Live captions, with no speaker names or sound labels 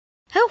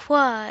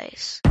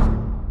Health-wise.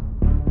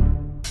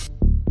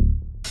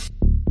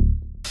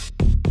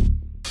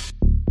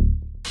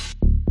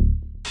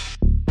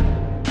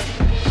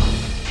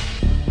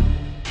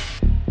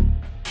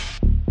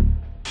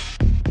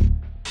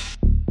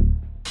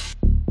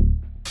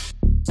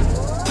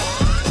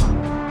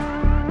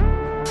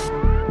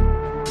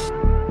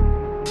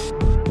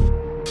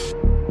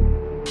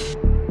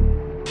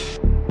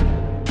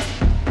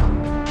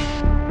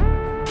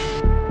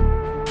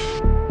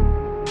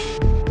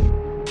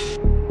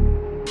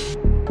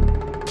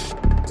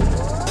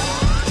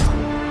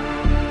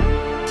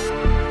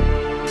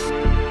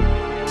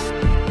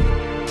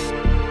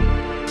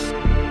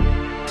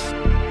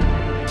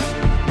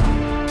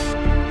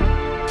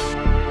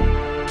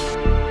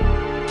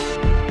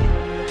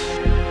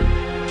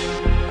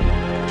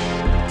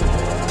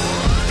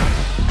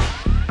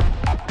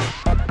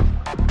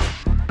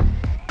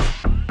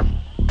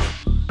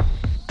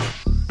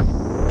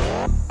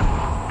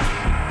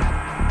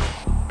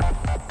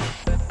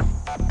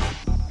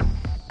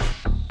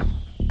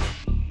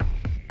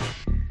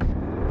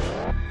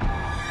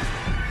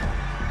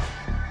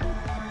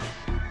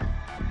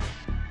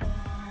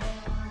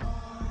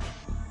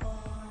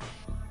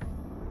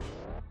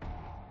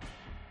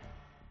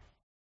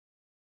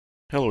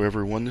 Hello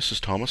everyone, this is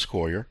Thomas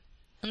Coyer.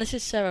 And this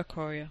is Sarah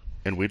Coyer.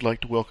 And we'd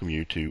like to welcome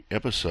you to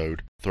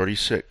episode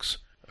 36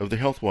 of the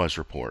HealthWise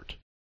Report,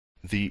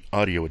 the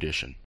audio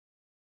edition.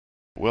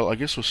 Well, I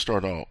guess we'll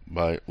start out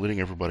by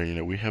letting everybody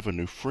know we have a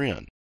new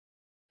friend.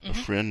 A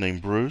friend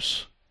named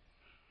Bruce.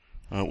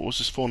 What was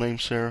his full name,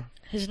 Sarah?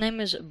 His name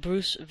is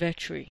Bruce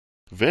Vetri.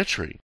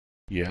 Vetri,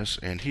 yes,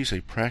 and he's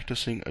a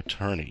practicing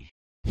attorney.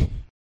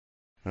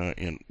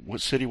 In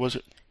what city was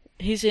it?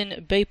 He's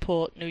in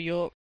Bayport, New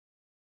York.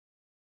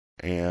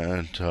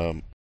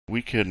 And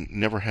we can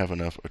never have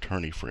enough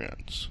attorney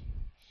friends.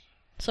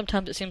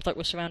 Sometimes it seems like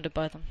we're surrounded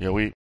by them.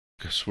 Yeah,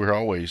 because we're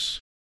always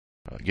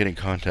getting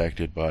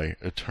contacted by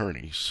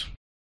attorneys.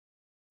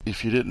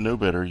 If you didn't know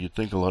better, you'd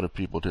think a lot of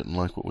people didn't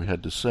like what we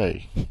had to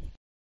say.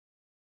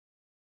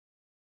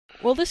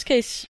 Well, this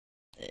case,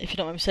 if you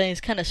know what I'm saying,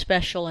 is kind of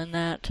special in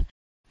that,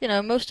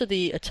 most of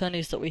the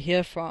attorneys that we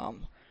hear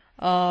from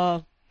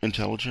are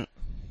intelligent.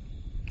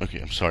 Okay,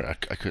 I'm sorry. I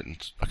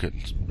couldn't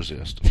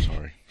resist. I'm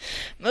sorry.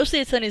 Most of the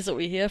attorneys that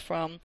we hear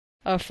from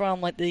are from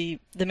like the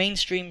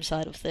mainstream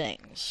side of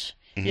things.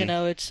 Mm-hmm.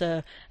 It's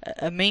a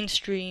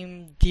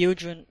mainstream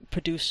deodorant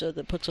producer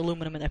that puts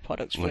aluminum in their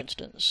products, for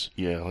instance.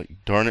 Yeah,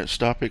 like, darn it,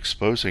 stop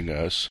exposing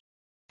us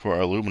for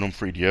our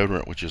aluminum-free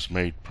deodorant, which is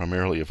made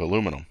primarily of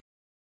aluminum.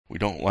 We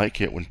don't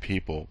like it when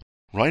people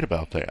write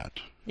about that.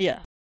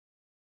 Yeah.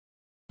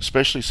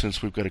 Especially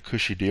since we've got a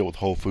cushy deal with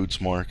Whole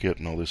Foods Market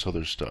and all this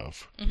other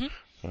stuff. Mm-hmm.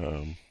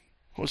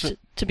 What was it?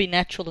 To be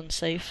natural and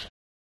safe.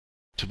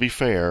 To be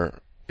fair,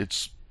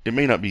 it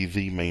may not be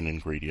the main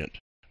ingredient,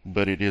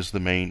 but it is the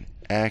main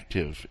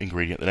active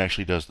ingredient that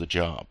actually does the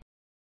job.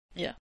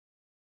 Yeah.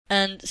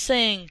 And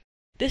saying,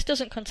 this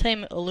doesn't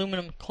contain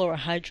aluminum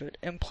chlorohydrate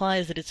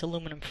implies that it's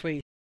aluminum-free.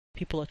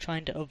 People are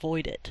trying to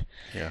avoid it.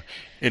 Yeah.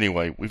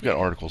 Anyway, we've got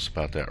articles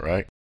about that,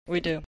 right?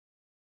 We do.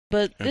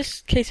 But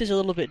this case is a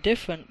little bit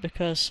different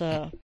because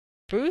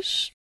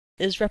Bruce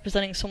is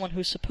representing someone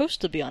who's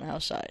supposed to be on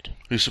our side.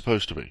 Who's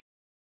supposed to be.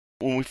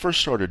 When we first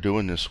started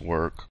doing this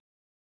work,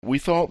 we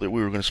thought that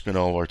we were going to spend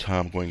all of our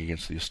time going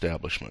against the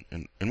establishment.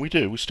 And we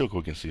do. We still go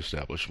against the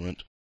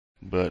establishment.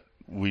 But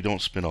we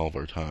don't spend all of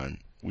our time.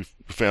 We've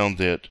found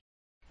that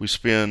we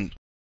spend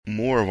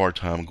more of our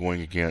time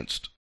going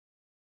against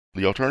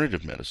the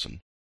alternative medicine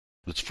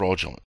that's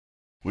fraudulent.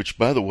 Which,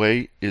 by the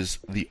way, is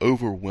the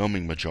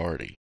overwhelming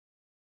majority.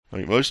 I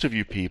mean, most of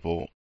you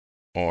people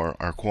are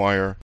our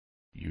choir.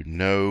 You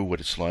know what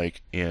it's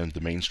like in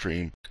the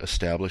mainstream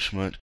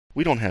establishment.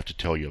 We don't have to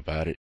tell you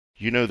about it.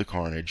 You know the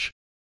carnage.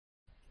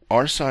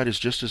 Our side is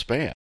just as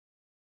bad.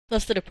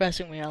 That's the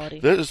depressing reality.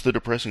 That is the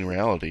depressing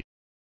reality.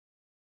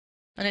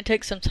 And it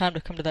takes some time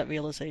to come to that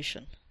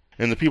realization.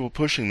 And the people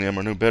pushing them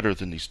are no better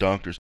than these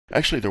doctors.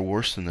 Actually, they're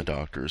worse than the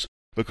doctors.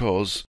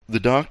 Because the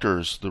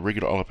doctors, the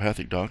regular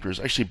allopathic doctors,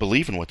 actually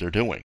believe in what they're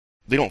doing.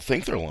 They don't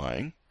think they're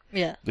lying.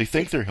 Yeah. They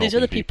think they're helping These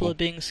other people. are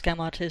being scam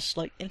artists,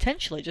 like,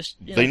 intentionally,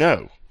 just, They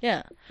know.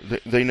 Yeah.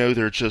 They know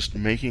they're just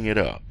making it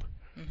up.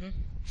 Mm-hmm.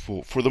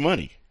 For the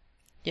money.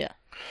 Yeah.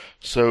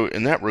 So,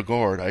 in that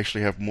regard, I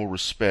actually have more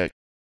respect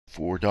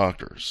for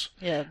doctors.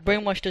 Yeah,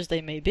 brainwashed as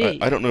they may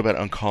be. I don't know about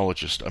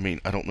oncologists. I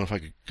mean, I don't know if I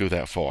could go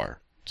that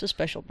far. It's a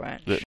special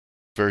branch.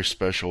 Very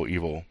special,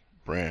 evil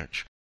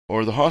branch.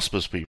 Or the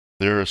hospice people.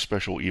 They're a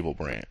special, evil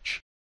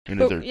branch.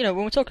 But, when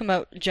we're talking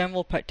about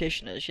general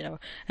practitioners,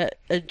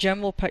 a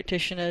general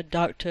practitioner,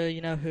 doctor,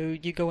 who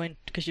you go in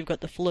because you've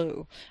got the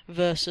flu,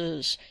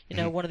 versus,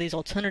 one of these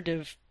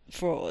alternative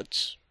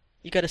frauds,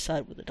 you got to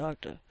side with the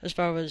doctor, as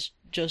far as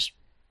just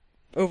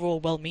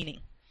overall well-meaning.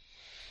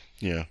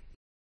 Yeah.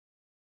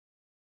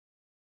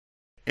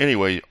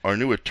 Anyway, our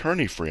new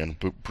attorney friend,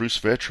 Bruce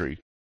Vetri,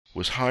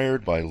 was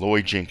hired by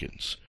Lloyd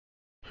Jenkins,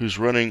 who's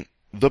running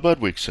the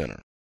Budwig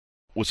Center.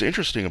 What's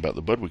interesting about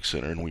the Budwig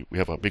Center, and we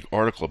have a big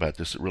article about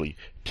this that really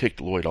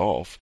ticked Lloyd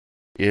off,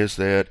 is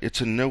that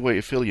it's in no way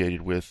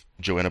affiliated with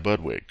Joanna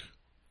Budwig.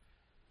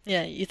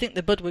 Yeah, you think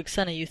the Budwig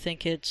Center, you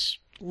think it's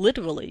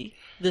literally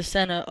the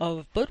center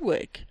of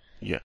Budwig.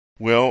 Yeah.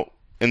 Well,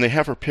 and they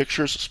have her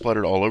pictures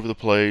splattered all over the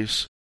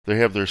place. They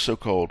have their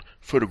so-called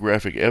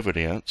photographic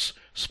evidence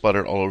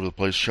splattered all over the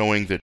place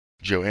showing that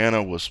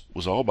Joanna was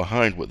all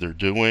behind what they're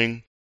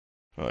doing.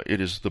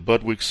 It is the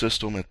Budwig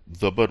system at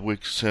the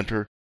Budwig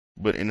Center.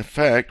 But in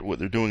fact, what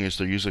they're doing is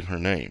they're using her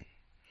name.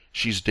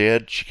 She's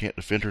dead. She can't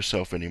defend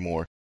herself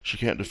anymore. She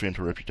can't defend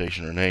her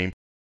reputation or name.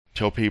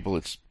 Tell people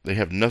they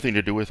have nothing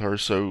to do with her,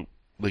 so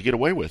they get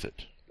away with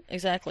it.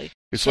 Exactly.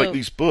 It's like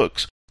these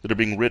books that are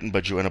being written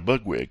by Joanna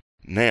Budwig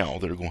now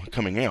that are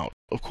coming out.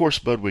 Of course,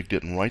 Budwig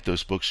didn't write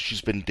those books.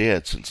 She's been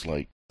dead since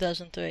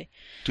 2003.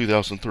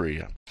 2003,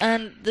 yeah.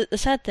 And the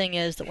sad thing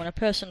is that when a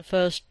person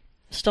first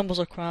stumbles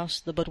across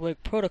the Budwig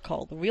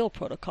protocol, the real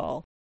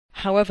protocol,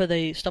 however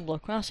they stumble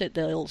across it,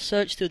 they'll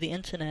search through the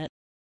internet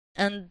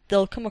and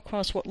they'll come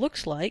across what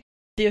looks like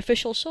the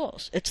official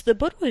source. It's the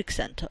Budwig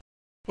Center.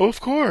 Oh,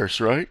 of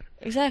course, right?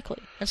 Exactly.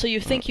 And so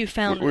you think you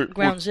found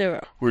ground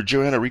zero. Where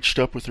Joanna reached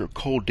up with her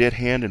cold dead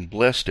hand and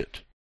blessed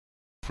it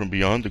from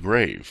beyond the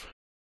grave.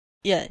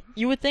 Yeah,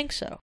 you would think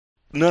so.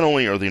 Not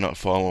only are they not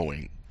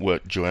following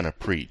what Joanna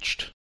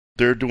preached,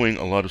 they're doing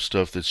a lot of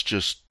stuff that's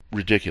just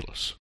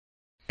ridiculous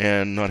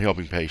and not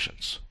helping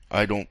patients.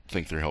 I don't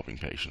think they're helping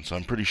patients.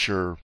 I'm pretty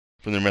sure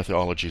from their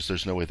methodologies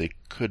there's no way they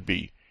could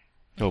be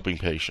helping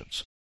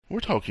patients. We're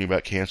talking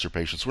about cancer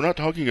patients. We're not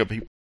talking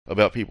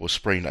about people with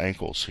sprained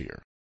ankles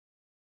here.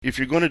 If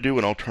you're going to do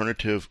an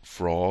alternative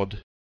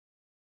fraud,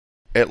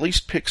 at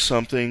least pick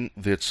something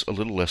that's a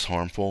little less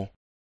harmful.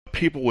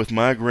 People with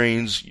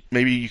migraines,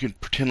 maybe you can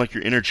pretend like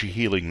you're energy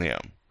healing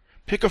them.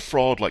 Pick a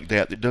fraud like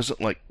that doesn't,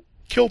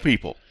 kill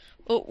people.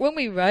 Well, when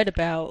we write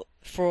about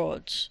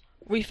frauds,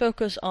 we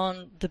focus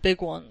on the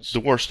big ones. The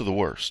worst of the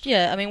worst.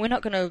 Yeah, I mean, we're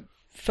not going to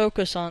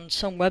focus on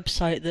some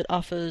website that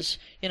offers,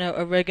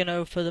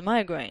 oregano for the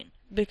migraine,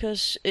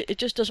 because it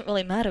just doesn't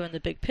really matter in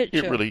the big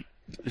picture.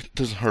 It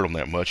doesn't hurt them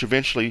that much.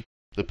 Eventually,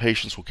 the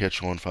patients will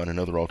catch on and find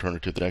another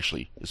alternative that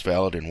actually is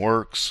valid and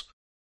works.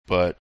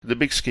 But the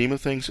big scheme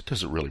of things, it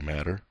doesn't really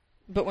matter.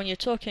 But when you're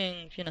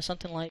talking,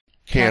 something like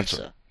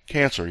Cancer,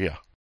 yeah.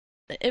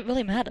 It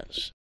really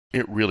matters.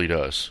 It really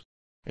does.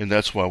 And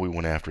that's why we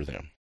went after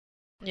them.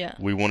 Yeah.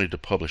 We wanted to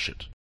publish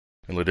it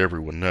and let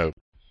everyone know.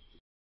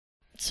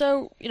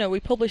 So, we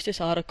published this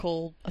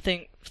article, I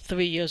think,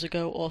 3 years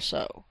ago or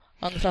so,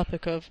 on the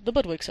topic of the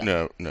Budwig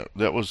Center. No,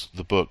 that was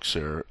the book,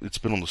 Sarah. It's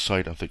been on the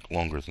site, I think,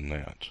 longer than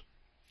that.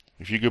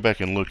 If you go back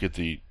and look at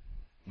the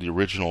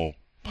original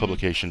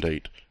publication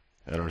date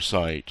at our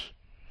site,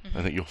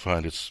 I think you'll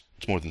find it's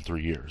more than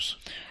 3 years.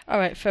 All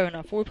right, fair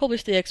enough. We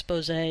published the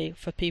expose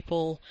for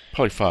people...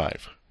 Probably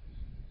 5.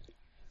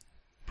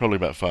 Probably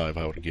about 5,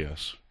 I would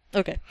guess.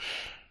 Okay.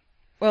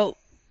 Well,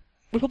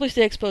 we published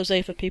the expose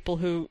for people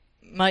who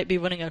might be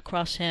running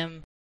across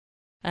him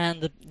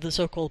and the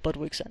so-called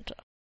Budwig Center.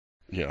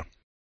 Yeah.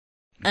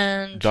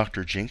 And...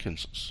 Dr.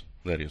 Jenkins's,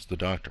 that is, the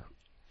doctor.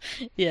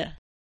 Yeah.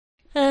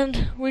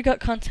 And we got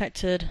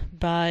contacted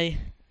by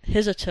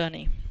his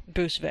attorney,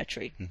 Bruce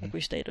Vetri, like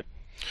we stated.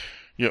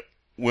 Yeah.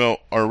 Well,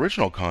 our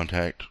original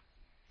contact,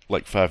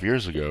 5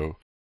 years ago,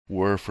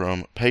 were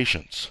from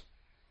patients.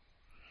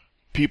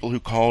 People who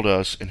called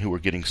us and who were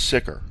getting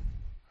sicker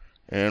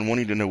and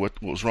wanting to know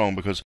what was wrong,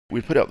 because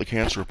we put out the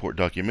Cancer Report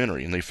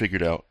documentary and they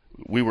figured out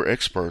we were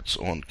experts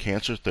on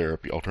cancer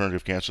therapy,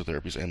 alternative cancer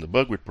therapies, and the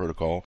Budwig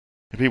protocol,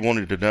 and people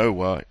wanted to know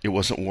why it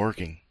wasn't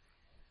working.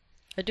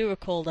 I do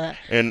recall that.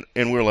 And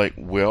we're like,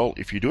 well,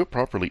 if you do it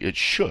properly, it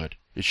should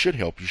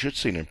help. You should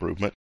see an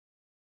improvement.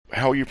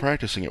 How are you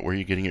practicing it? Where are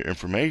you getting your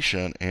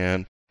information?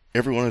 And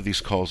every one of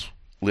these calls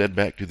led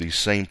back to the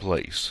same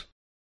place.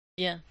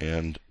 Yeah.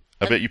 And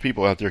I bet you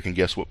people out there can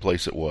guess what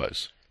place it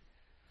was.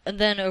 And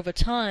then over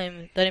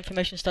time, that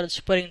information started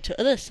spreading to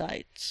other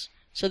sites,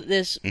 so that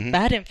there's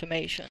bad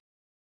information.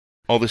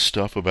 All this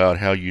stuff about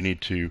how you need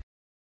to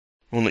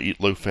only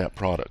eat low-fat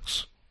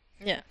products.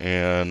 Yeah.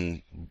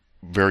 And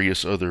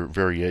various other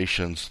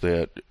variations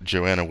that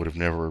Joanna would have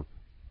never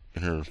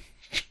in her...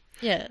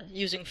 Yeah,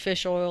 using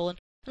fish oil and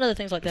other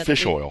things like that.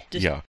 Fish oil,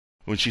 yeah.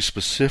 When she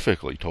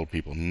specifically told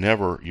people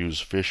never use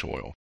fish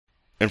oil.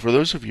 And for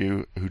those of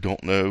you who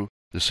don't know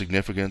the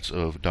significance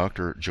of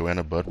Dr.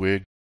 Joanna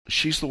Budwig,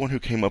 she's the one who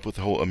came up with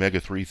the whole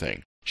omega-3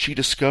 thing. She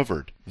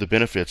discovered the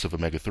benefits of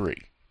omega-3.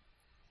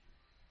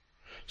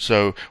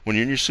 So when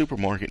you're in your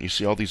supermarket and you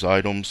see all these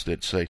items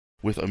that say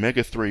with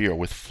omega-3 or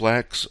with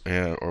flax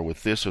or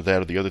with this or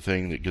that or the other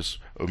thing that gives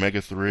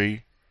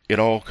omega-3, it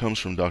all comes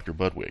from Dr.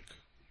 Budwig.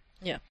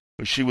 Yeah.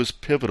 She was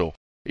pivotal,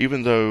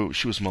 even though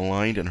she was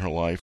maligned in her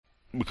life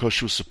because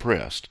she was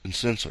suppressed and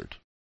censored.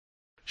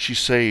 She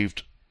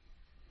saved,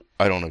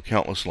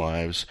 countless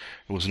lives.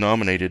 Was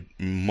nominated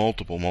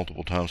multiple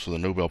times for the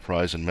Nobel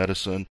Prize in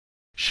Medicine.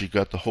 She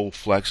got the whole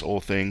flax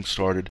oil thing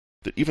started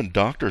that even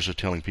doctors are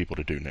telling people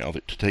to do now,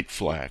 that to take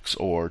flax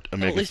or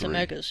omega-3. At least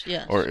omegas,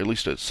 yes. Or at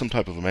least some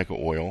type of omega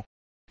oil.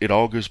 It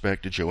all goes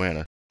back to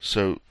Joanna.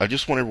 So I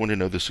just want everyone to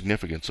know the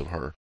significance of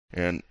her.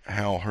 and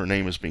how her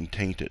name is being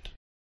tainted.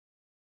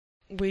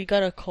 We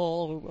got a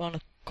call, we were on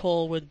a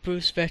call with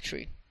Bruce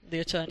Vetri, the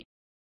attorney.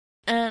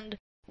 And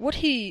what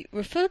he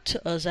referred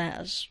to us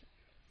as,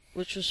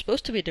 which was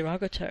supposed to be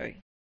derogatory,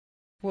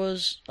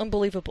 was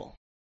unbelievable.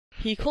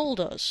 He called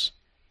us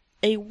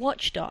a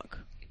watchdog.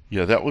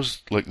 Yeah, that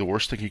was like the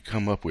worst thing he'd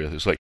come up with.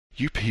 It's like,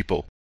 you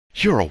people,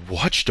 you're a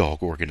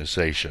watchdog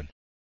organization.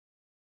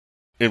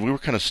 And we were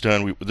kind of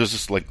stunned. There's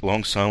this like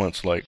long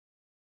silence, like,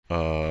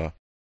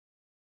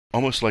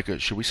 almost like a,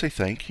 should we say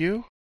thank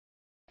you?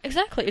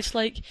 Exactly. It's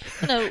like,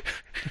 you know...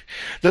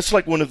 That's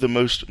like one of the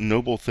most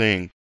noble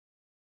things.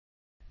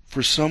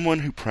 For someone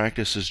who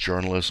practices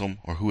journalism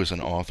or who is an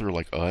author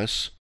like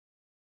us,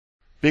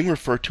 being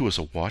referred to as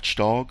a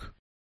watchdog,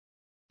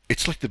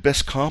 it's like the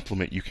best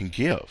compliment you can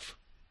give.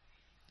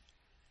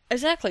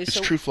 Exactly. It's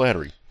true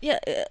flattery. Yeah,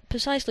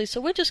 precisely.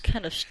 So we're just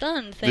kind of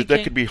stunned, thinking...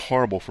 That could be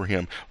horrible for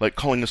him, like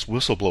calling us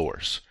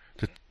whistleblowers.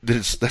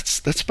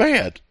 That's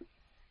bad.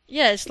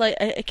 Yeah, it's like,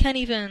 I can't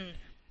even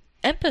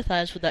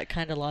empathize with that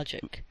kind of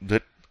logic.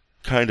 That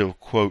kind of,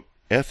 quote,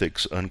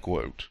 ethics,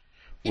 unquote,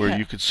 where Yeah.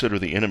 you consider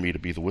the enemy to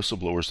be the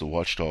whistleblowers, the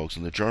watchdogs,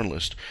 and the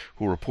journalists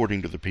who are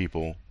reporting to the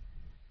people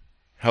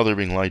how they're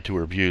being lied to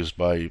or abused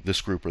by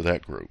this group or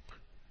that group.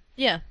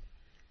 Yeah.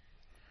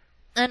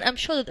 And I'm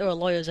sure that there are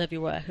lawyers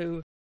everywhere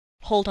who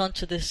hold on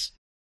to this,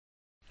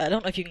 I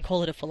don't know if you can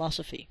call it a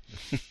philosophy.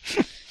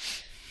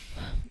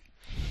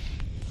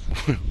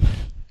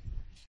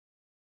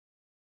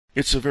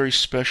 It's a very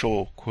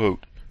special,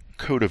 quote,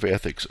 code of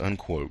ethics,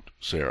 unquote,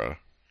 Sarah,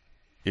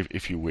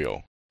 if you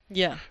will.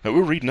 Yeah. Now, we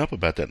were reading up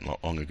about that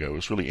not long ago. It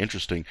was really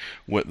interesting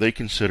what they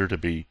consider to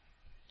be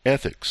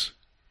ethics.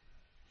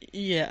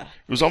 Yeah.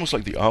 It was almost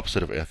like the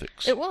opposite of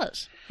ethics. It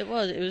was. It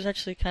was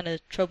actually kind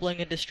of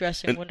troubling and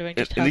distressing, wondering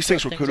just how and these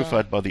things were are.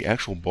 codified by the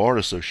actual bar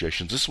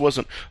associations. This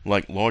wasn't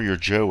like Lawyer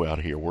Joe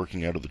out here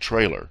working out of the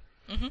trailer.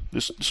 Mm-hmm.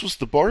 This was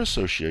the bar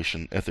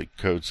association ethic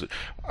codes.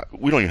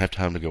 We don't even have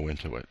time to go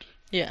into it.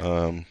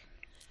 Yeah.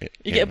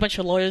 You get a bunch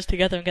of lawyers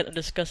together and get them to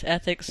discuss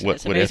ethics.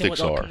 What amazing ethics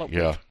what they'll are, come up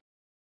yeah.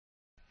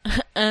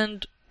 with.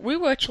 And we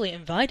were actually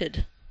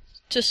invited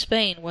to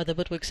Spain, where the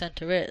Budwig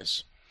Center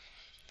is.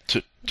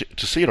 To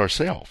see it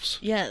ourselves.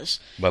 Yes.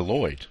 By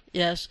Lloyd.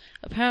 Yes.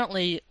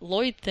 Apparently,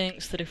 Lloyd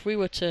thinks that if we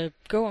were to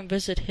go and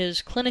visit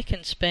his clinic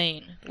in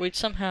Spain, we'd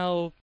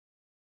somehow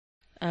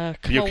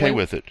be okay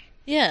with it.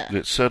 Yeah.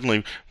 That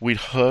suddenly we'd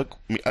hug.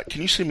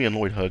 Can you see me and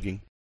Lloyd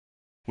hugging?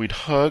 We'd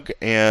hug,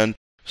 and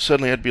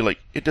suddenly I'd be like,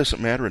 it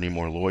doesn't matter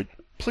anymore, Lloyd.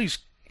 Please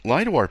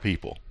lie to our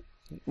people.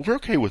 We're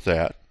okay with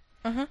that.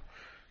 Uh-huh.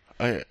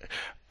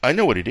 I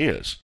know what it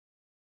is.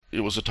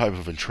 It was a type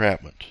of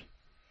entrapment.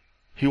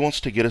 He wants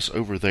to get us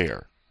over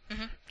there,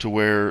 to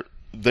where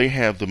they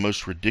have the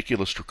most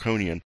ridiculous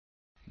draconian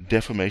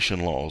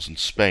defamation laws in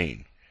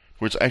Spain,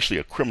 where it's actually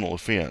a criminal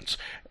offense.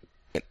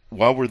 And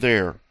while we're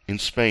there in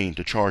Spain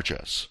to charge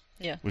us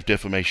with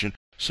defamation,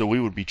 so we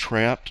would be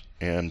trapped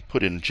and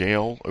put in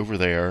jail over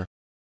there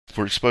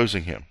for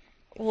exposing him.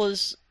 Well,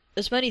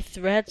 as many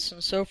threats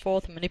and so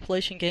forth, and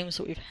manipulation games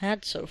that we've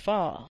had so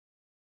far,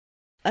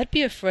 I'd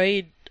be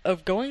afraid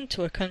of going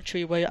to a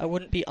country where I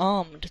wouldn't be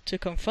armed to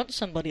confront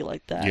somebody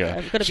like that. Yeah,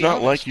 I've got to it's be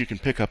not honest. like you can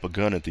pick up a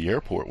gun at the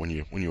airport when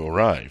you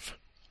arrive.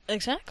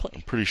 Exactly.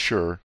 I'm pretty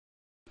sure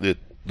that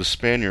the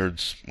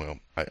Spaniards, well,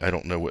 I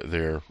don't know what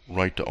their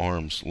right to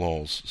arms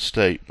laws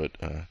state, but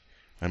I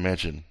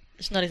imagine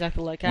it's not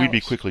exactly like ours. we'd be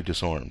quickly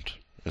disarmed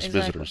as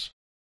visitors.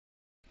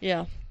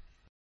 Yeah.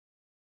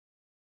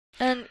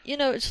 And,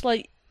 it's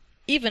like,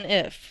 even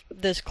if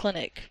this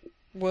clinic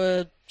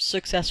were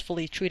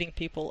successfully treating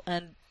people,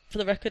 and for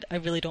the record, I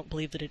really don't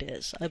believe that it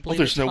is. I believe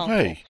there's it's no harmful.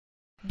 way.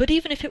 But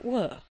even if it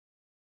were,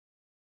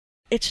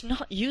 it's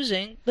not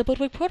using the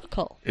Budwig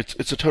protocol. It's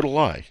a total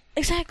lie.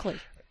 Exactly.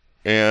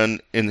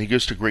 And he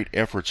goes to great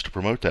efforts to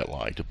promote that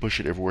lie, to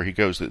push it everywhere he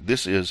goes, that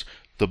this is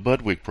the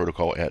Budwig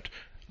protocol at,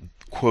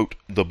 quote,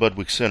 the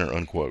Budwig Center,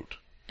 unquote.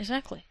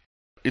 Exactly.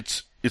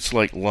 It's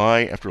like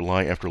lie after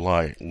lie after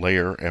lie,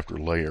 layer after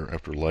layer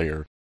after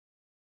layer.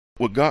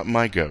 What got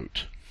my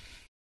goat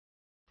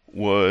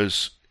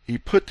was he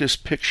put this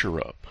picture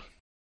up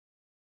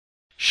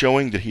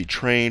showing that he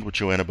trained with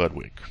Joanna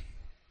Budwig.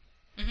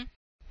 Mm-hmm.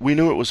 We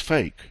knew it was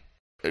fake.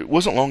 It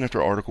wasn't long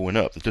after our article went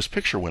up that this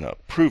picture went up,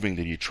 proving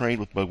that he trained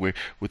with Budwig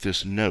with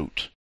this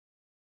note.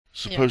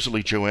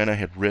 Supposedly Joanna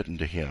had written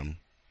to him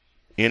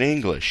in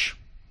English,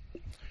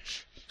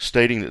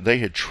 stating that they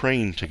had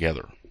trained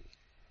together.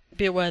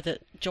 Be aware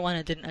that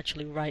Joanna didn't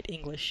actually write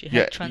English. She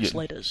had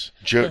translators.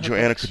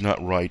 Joanna could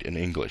not write in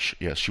English.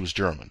 Yes, she was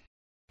German.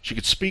 She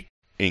could speak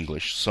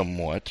English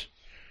somewhat,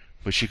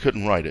 but she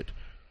couldn't write it.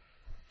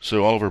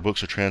 So all of her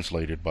books are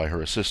translated by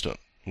her assistant,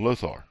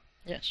 Lothar.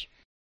 Yes.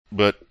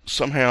 But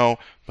somehow,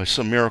 by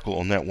some miracle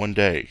on that one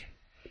day,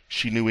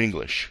 she knew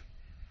English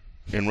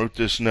and wrote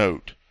this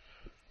note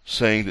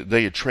saying that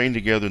they had trained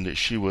together and that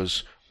she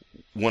was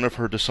one of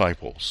her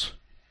disciples.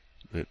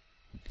 That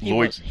he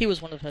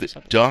was one of her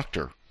disciples.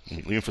 Doctor,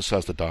 let me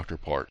emphasize the doctor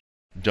part.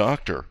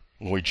 Dr.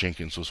 Lloyd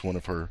Jenkins was one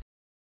of her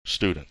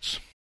students.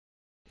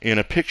 In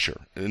a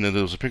picture, and then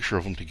there was a picture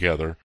of them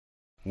together,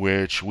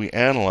 which we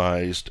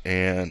analyzed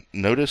and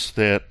noticed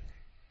that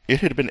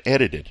it had been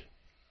edited.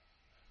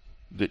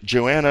 That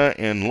Joanna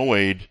and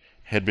Lloyd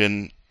had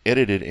been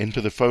edited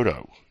into the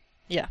photo.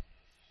 Yeah.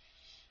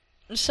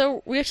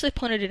 So we actually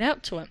pointed it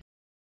out to him.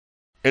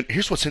 And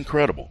here's what's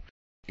incredible.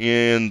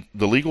 In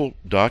the legal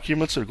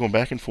documents that are going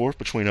back and forth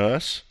between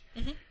us,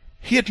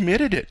 he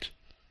admitted it.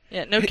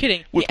 Yeah, no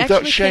kidding. He without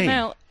actually shame. came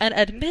out and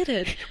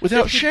admitted.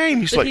 Without shame.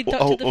 He's like,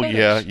 oh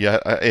yeah,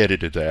 I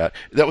edited that.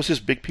 That was his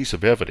big piece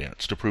of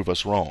evidence to prove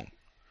us wrong.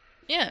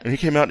 Yeah. And he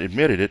came out and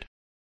admitted it.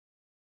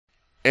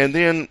 And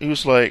then he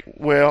was like,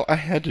 well, I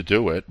had to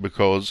do it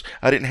because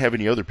I didn't have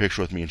any other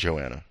picture with me and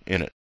Joanna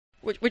in it.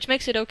 Which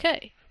makes it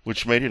okay.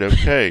 Which made it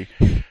okay.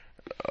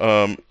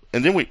 And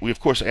then we of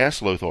course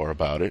asked Lothar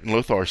about it, and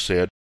Lothar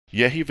said,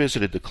 yeah, he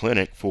visited the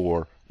clinic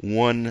for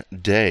 1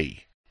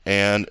 day.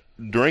 And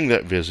during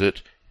that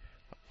visit,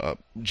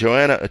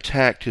 Joanna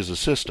attacked his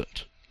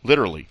assistant.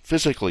 Literally,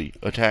 physically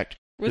attacked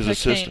his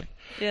assistant.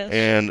 Yes.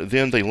 And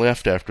then they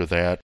left after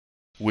that,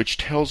 which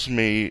tells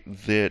me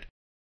that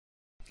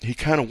he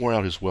kind of wore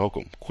out his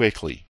welcome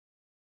quickly.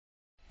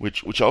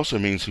 Which also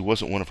means he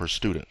wasn't one of her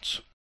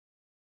students.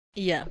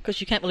 Yeah,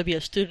 because you can't really be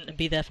a student and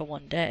be there for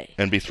 1 day.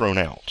 And be thrown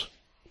out.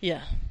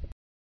 Yeah.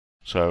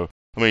 So,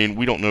 I mean,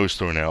 we don't know he's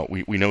thrown out.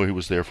 We know he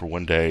was there for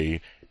 1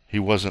 day. He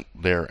wasn't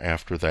there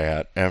after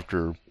that.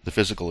 After the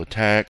physical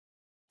attack,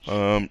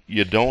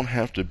 you don't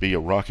have to be a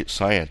rocket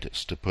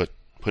scientist to put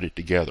it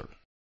together.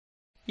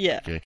 Yeah.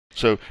 Okay.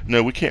 So,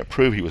 no, we can't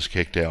prove he was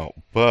kicked out,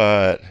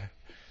 but,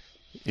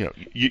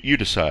 you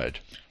decide.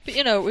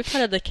 But, we've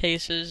had other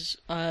cases.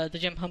 The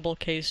Jim Humble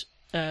case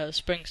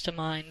springs to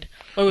mind,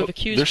 where we've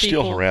accused they're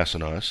people... still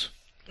harassing us.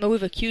 Where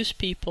we've accused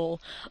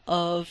people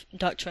of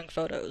doctoring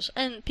photos.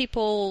 And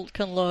people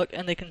can look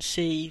and they can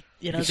see,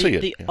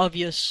 the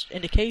obvious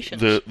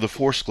indications. The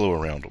force glow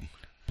around them.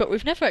 But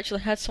we've never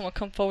actually had someone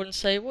come forward and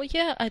say, well,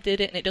 yeah, I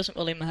did it, and it doesn't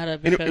really matter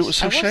because and it was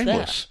so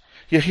shameless.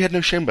 There. Yeah, he had no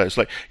shame about it. It's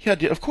like, yeah,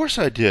 of course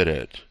I did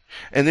it.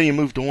 And then he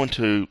moved on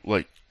to,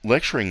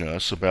 lecturing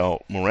us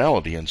about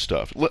morality and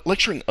stuff.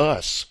 Lecturing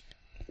us.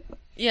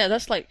 Yeah,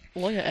 that's like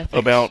lawyer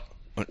ethics.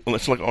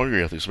 It's like all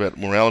your ethics, about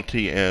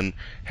morality and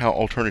how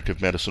alternative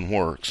medicine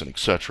works and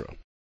etc.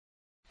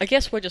 I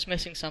guess we're just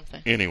missing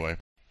something. Anyway,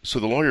 so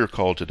the lawyer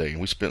called today,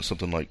 and we spent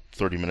something like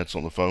 30 minutes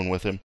on the phone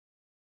with him.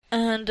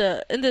 And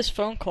in this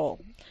phone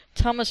call,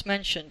 Thomas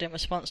mentioned, in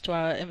response to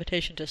our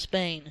invitation to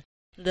Spain,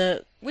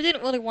 that we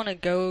didn't really want to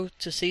go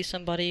to see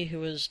somebody who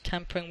was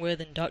tampering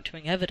with and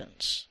doctoring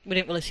evidence. We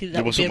didn't really see that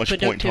there wasn't would be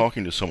much point in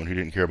talking to someone who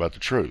didn't care about the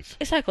truth.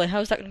 Exactly. How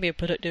is that going to be a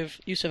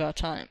productive use of our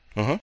time?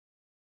 Uh-huh.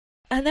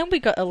 And then we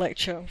got a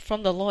lecture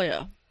from the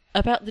lawyer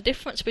about the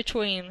difference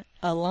between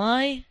a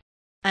lie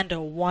and a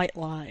white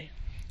lie.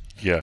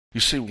 Yeah. You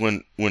see,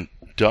 when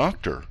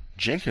Dr.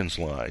 Jenkins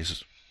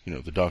lies,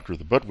 the doctor of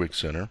the Budwig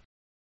Center,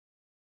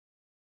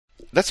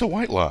 that's a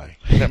white lie.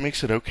 That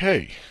makes it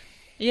okay.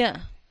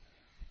 Yeah.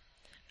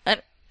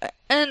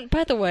 And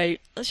by the way,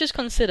 let's just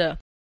consider,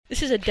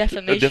 this is a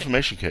defamation. A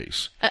defamation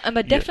case. And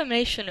a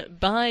defamation,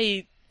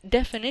 by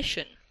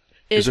definition,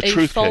 is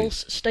a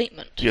false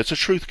statement. Yeah, it's a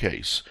truth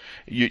case.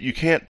 You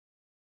can't,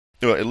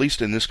 at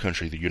least in this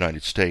country, the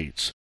United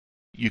States,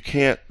 you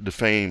can't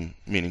defame,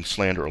 meaning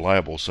slander or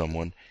libel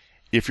someone,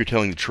 if you're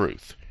telling the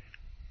truth.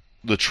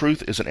 The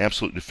truth is an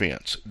absolute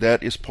defense.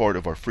 That is part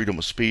of our freedom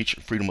of speech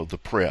and freedom of the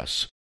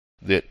press.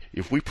 That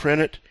if we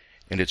print it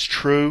and it's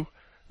true,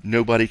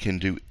 nobody can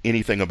do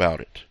anything about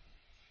it.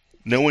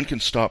 No one can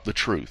stop the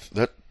truth.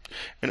 That's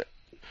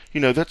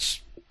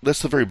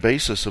the very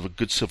basis of a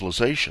good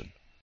civilization.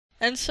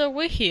 And so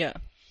we're here,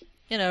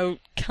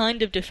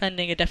 kind of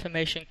defending a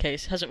defamation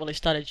case. Hasn't really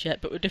started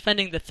yet, but we're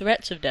defending the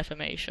threats of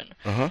defamation.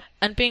 Uh-huh.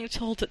 And being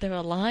told that there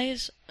are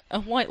lies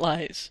and white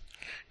lies.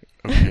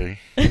 Okay.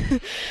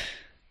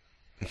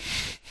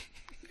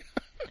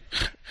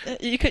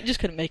 You just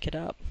couldn't make it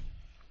up.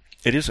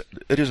 It is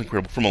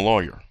incredible. From a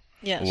lawyer.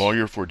 Yes. A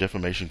lawyer for a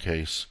defamation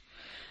case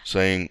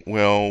saying,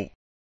 well,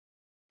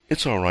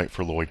 it's all right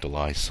for Lloyd to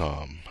lie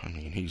some. I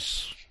mean,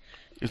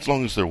 as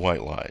long as they're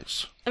white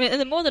lies. I mean,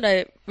 and the more that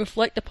I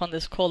reflect upon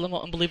this call, the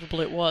more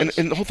unbelievable it was.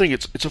 And the whole thing,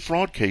 it's a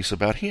fraud case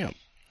about him.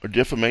 Or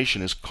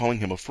defamation is calling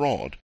him a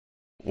fraud.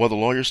 While the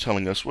lawyer's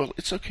telling us, well,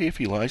 it's okay if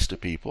he lies to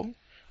people,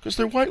 because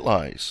they're white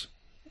lies.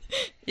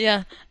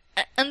 Yeah.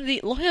 And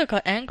the lawyer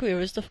got angrier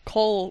as the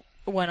call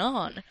went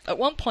on. At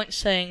one point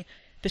saying,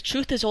 the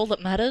truth is all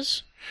that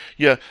matters.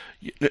 Yeah.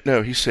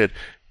 No, he said,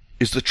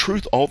 is the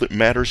truth all that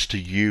matters to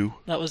you?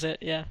 That was it,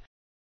 yeah.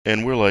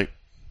 And we're like,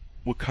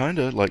 well, kind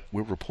of, like,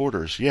 we're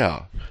reporters.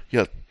 Yeah,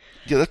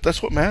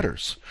 that's what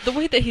matters. The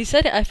way that he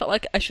said it, I felt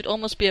like I should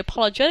almost be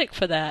apologetic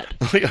for that.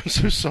 I'm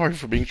so sorry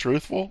for being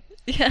truthful.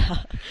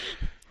 Yeah.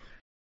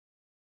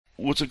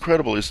 What's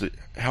incredible is that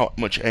how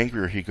much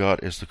angrier he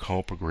got as the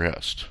call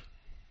progressed.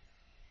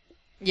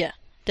 Yeah,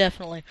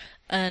 definitely.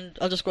 And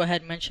I'll just go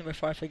ahead and mention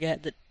before I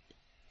forget that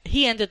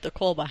he ended the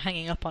call by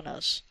hanging up on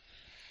us,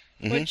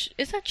 which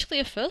is actually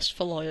a first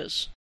for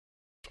lawyers.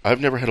 I've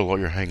never had a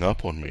lawyer hang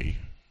up on me.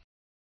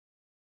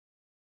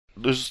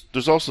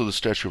 There's also the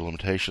statute of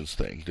limitations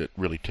thing that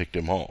really ticked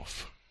him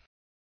off.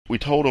 We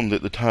told them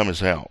that the time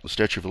is out. The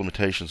statute of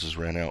limitations has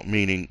ran out,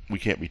 meaning we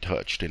can't be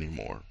touched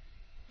anymore.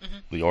 Mm-hmm.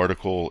 The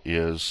article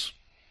is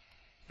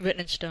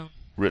written in stone.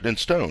 Written in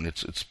stone.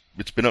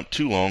 It's been up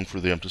too long for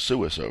them to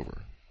sue us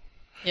over.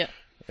 Yeah.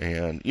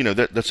 And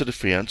that's a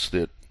defense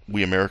that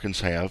we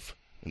Americans have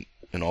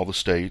in all the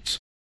states,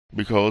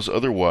 because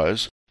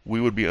otherwise we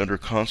would be under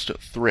constant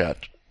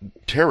threat,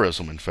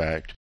 terrorism in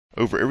fact,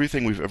 over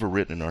everything we've ever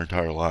written in our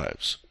entire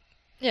lives.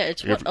 Yeah,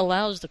 it's what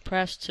allows the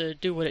press to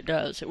do what it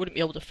does. It wouldn't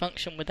be able to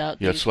function without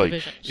these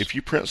provisions. Like if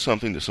you print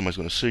something that somebody's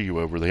going to sue you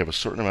over, they have a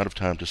certain amount of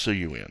time to sue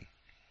you in.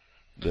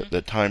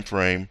 That time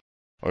frame,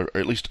 or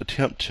at least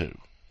attempt to.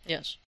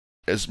 Yes.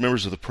 As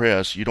members of the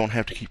press, you don't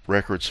have to keep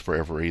records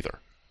forever either.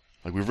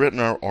 Like we've written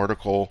our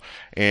article,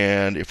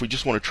 and if we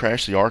just want to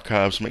trash the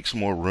archives, make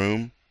some more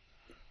room,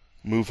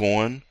 move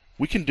on,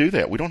 we can do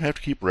that. We don't have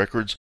to keep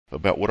records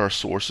about what our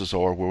sources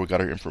are, where we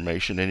got our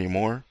information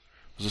anymore,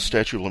 because the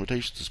statute of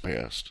limitations is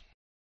passed.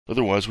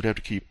 Otherwise, we'd have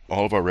to keep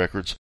all of our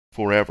records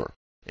forever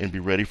and be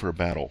ready for a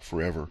battle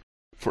forever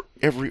for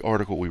every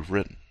article we've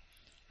written.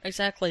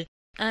 Exactly.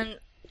 And,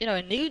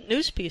 in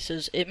news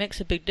pieces, it makes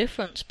a big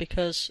difference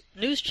because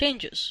news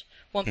changes.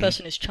 One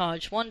person is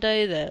charged one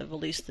day, they're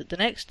released the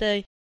next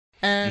day,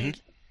 and,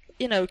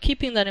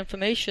 keeping that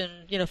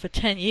information, for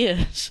 10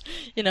 years,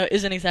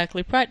 isn't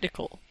exactly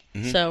practical.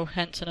 So,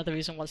 hence another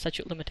reason why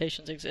statute of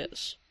limitations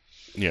exists.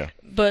 Yeah.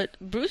 But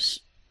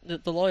Bruce,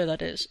 the lawyer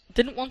that is,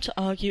 didn't want to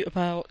argue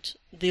about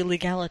the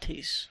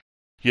legalities.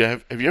 Yeah,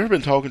 have you ever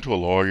been talking to a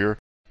lawyer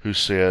who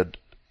said,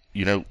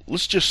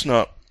 let's just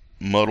not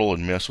muddle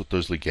and mess with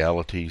those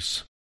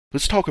legalities.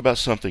 Let's talk about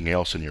something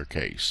else in your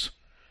case.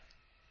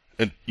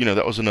 And,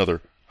 that was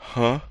another,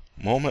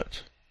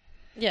 moment.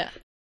 Yeah.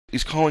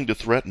 He's calling to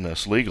threaten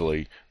us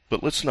legally,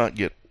 but let's not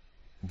get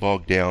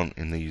bogged down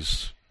in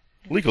these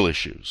legal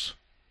issues.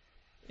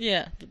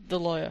 Yeah, the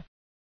lawyer.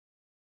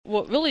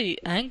 What really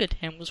angered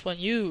him was when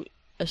you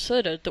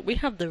asserted that we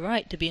have the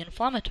right to be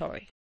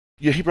inflammatory.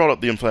 Yeah, he brought up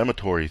the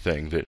inflammatory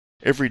thing, that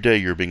every day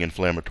you're being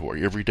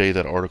inflammatory. Every day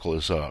that article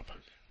is up,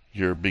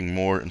 you're being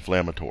more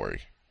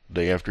inflammatory,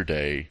 day after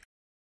day.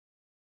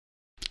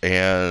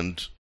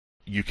 And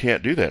you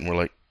can't do that. And we're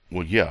like,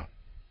 well, yeah,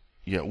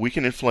 we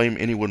can inflame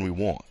anyone we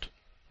want.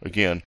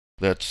 Again,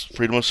 that's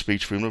freedom of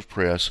speech, freedom of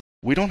press.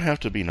 We don't have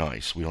to be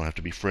nice. We don't have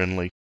to be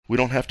friendly. We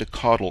don't have to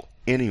coddle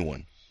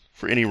anyone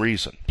for any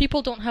reason.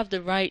 People don't have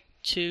the right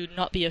to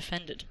not be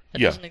offended.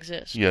 That doesn't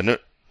exist. Yeah, no,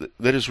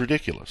 that is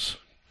ridiculous.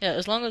 Yeah,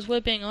 as long as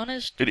we're being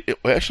honest.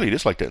 Actually, it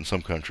is like that in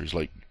some countries.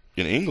 Like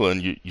in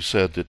England, you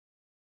said that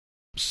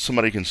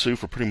somebody can sue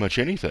for pretty much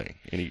anything,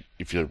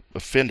 if you're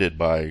offended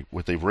by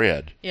what they've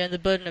read. Yeah, and the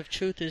burden of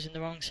truth is in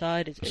the wrong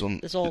side. It's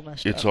all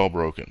messed up. It's all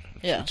broken.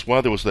 It's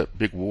why there was that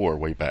big war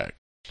way back,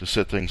 to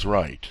set things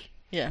right.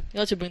 Yeah, you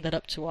like to bring that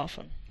up too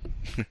often.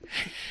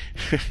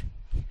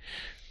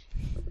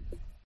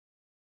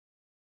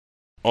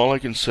 All I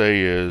can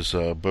say is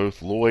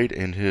both Lloyd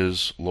and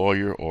his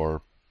lawyer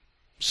are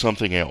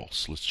something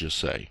else, let's just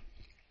say.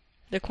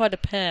 They're quite a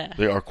pair.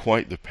 They are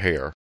quite the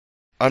pair.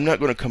 I'm not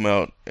going to come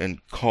out and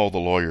call the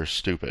lawyer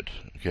stupid,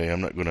 okay?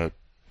 I'm not going to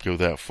go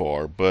that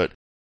far, but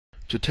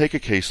to take a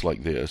case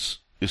like this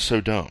is so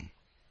dumb.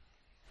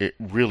 It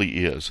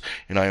really is.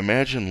 And I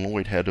imagine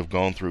Lloyd had to have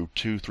gone through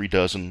 2-3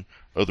 dozen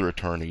other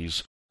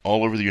attorneys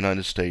all over the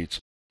United States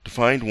to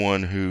find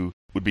one who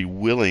would be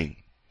willing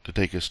to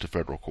take us to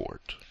federal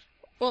court.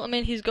 Well,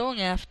 he's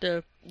going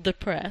after the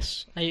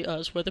press,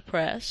 us, we're the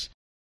press,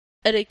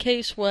 at a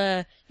case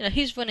where,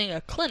 he's running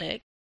a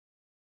clinic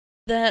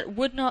that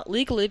would not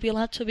legally be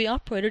allowed to be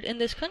operated in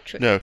this country.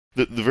 No,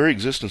 the very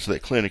existence of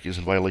that clinic is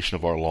in violation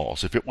of our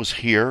laws. If it was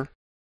here,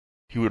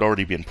 he would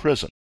already be in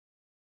prison.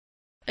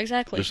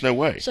 Exactly. There's no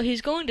way. So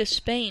he's going to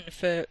Spain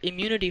for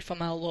immunity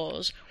from our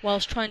laws,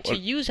 whilst trying to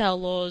use our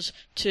laws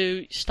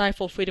to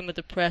stifle freedom of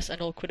the press and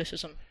all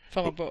criticism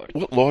from abroad.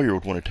 What lawyer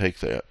would want to take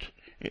that?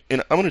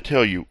 And I'm going to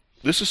tell you,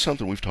 this is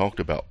something we've talked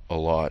about a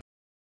lot.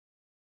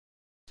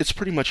 It's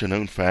pretty much a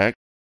known fact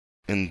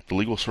in the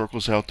legal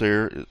circles out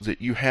there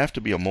that you have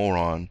to be a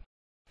moron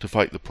to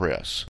fight the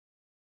press.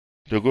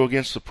 They'll go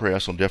against the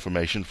press on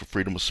defamation for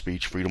freedom of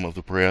speech, freedom of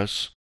the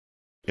press.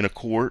 In a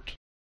court,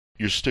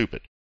 you're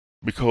stupid.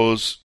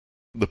 Because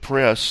the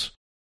press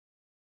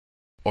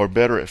are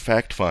better at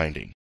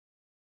fact-finding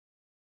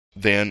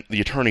than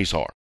the attorneys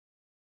are.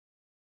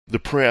 The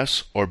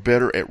press are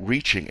better at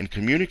reaching and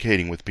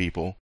communicating with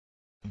people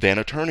than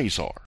attorneys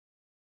are.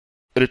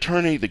 An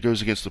attorney that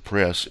goes against the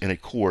press in a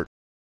court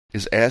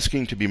is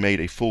asking to be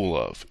made a fool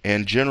of,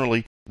 and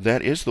generally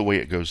that is the way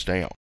it goes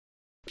down.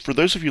 For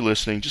those of you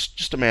listening,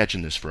 just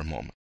imagine this for a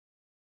moment.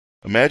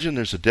 Imagine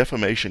there's a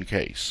defamation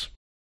case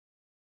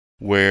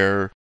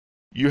where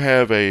you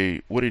have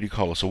a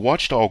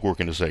watchdog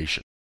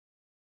organization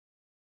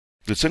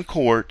that's in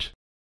court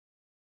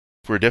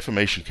for a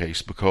defamation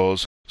case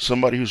because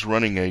somebody who's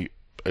running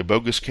a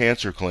bogus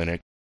cancer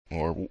clinic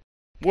or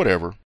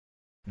whatever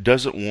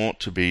doesn't want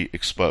to be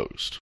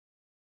exposed.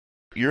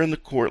 You're in the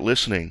court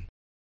listening.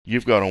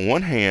 You've got on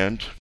one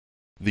hand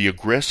the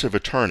aggressive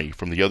attorney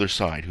from the other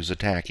side who's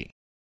attacking.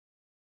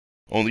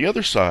 On the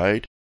other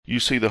side, you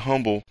see the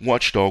humble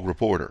watchdog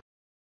reporter.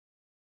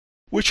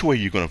 Which way are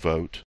you going to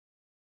vote?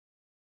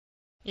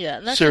 Yeah,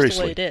 and that's Seriously. just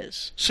the way it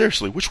is.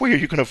 Seriously, which way are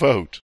you going to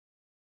vote?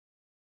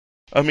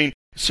 I mean,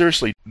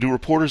 seriously, do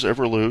reporters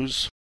ever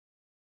lose?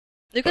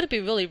 They've got to be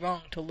really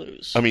wrong to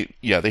lose. I mean,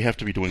 yeah, they have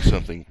to be doing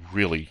something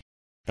really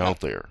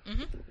out there.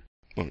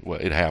 Mm-hmm. Well,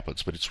 it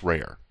happens, but it's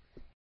rare.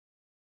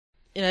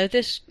 You know, if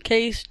this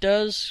case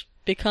does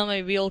become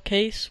a real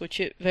case, which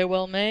it very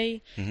well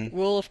may,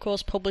 we'll of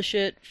course publish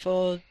it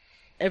for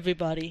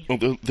everybody.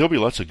 Well, there'll be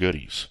lots of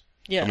goodies.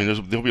 Yeah. I mean,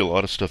 there'll be a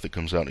lot of stuff that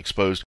comes out and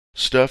exposed.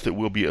 Stuff that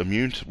we'll be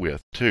immune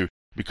with, too,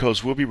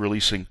 because we'll be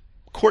releasing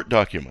court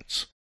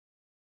documents.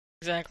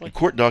 Exactly. And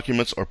court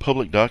documents are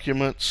public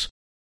documents,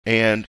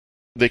 and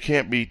they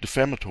can't be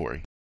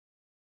defamatory.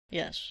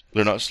 Yes.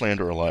 They're not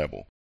slander or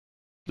libel.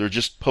 They're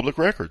just public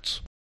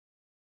records.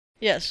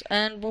 Yes,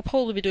 and we'll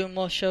probably be doing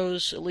more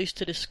shows at least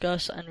to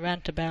discuss and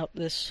rant about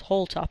this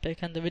whole topic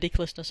and the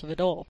ridiculousness of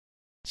it all.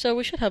 So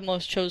we should have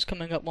more shows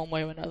coming up one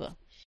way or another.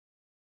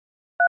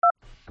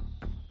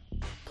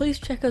 Please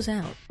check us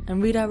out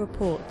and read our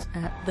reports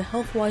at the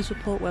HealthWise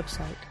Report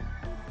website.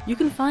 You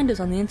can find us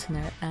on the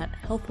internet at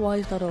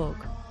healthwise.org.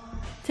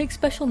 Take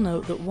special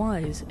note that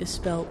WISE is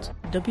spelt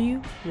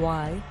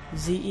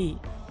W-Y-Z-E.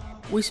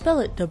 We spell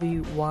it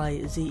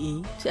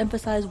W-Y-Z-E to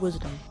emphasize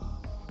wisdom.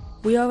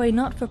 We are a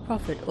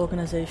not-for-profit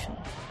organization,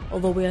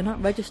 although we are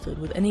not registered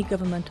with any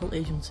governmental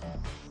agency.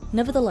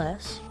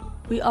 Nevertheless,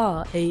 we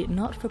are a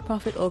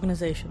not-for-profit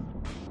organization,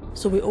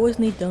 so we always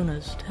need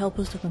donors to help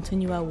us to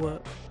continue our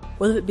work,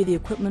 whether it be the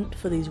equipment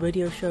for these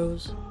radio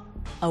shows,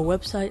 our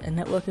website and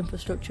network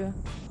infrastructure,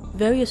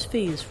 various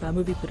fees for our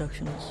movie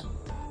productions,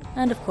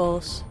 and of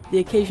course, the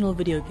occasional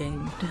video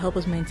game to help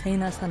us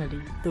maintain our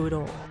sanity through it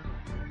all.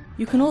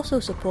 You can also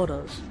support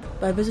us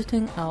by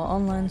visiting our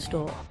online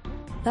store.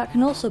 That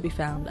can also be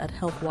found at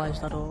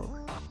healthwise.org.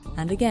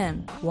 And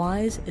again,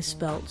 WISE is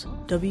spelt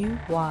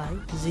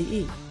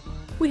W-Y-Z-E.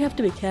 We have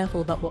to be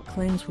careful about what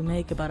claims we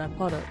make about our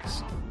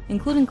products,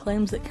 including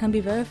claims that can be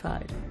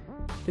verified,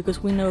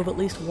 because we know of at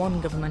least one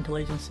governmental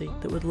agency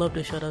that would love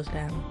to shut us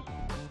down.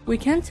 We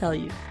can tell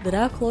you that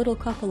our colloidal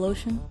copper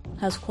lotion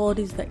has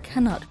qualities that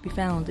cannot be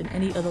found in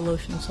any other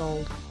lotion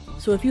sold.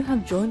 So if you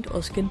have joint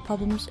or skin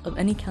problems of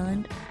any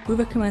kind, we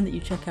recommend that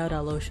you check out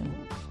our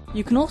lotion.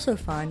 You can also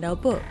find our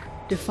book,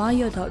 Defy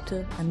Your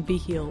Doctor and Be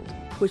Healed,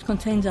 which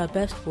contains our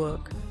best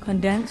work,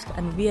 condensed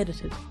and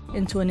re-edited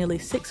into a nearly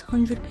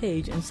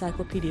 600-page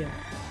encyclopedia.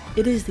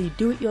 It is the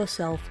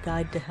do-it-yourself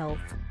guide to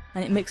health,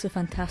 and it makes a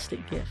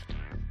fantastic gift.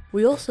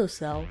 We also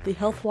sell the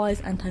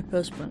HealthWise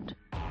Antiperspirant,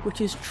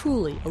 which is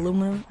truly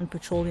aluminum and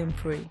petroleum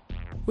free.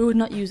 We would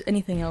not use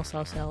anything else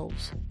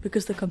ourselves,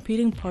 because the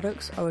competing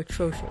products are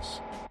atrocious,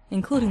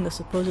 including the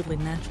supposedly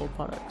natural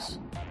products.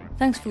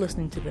 Thanks for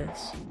listening to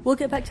this. We'll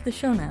get back to the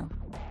show now.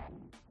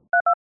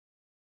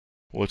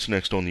 What's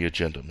next on the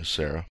agenda, Miss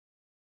Sarah?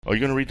 Are you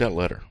going to read that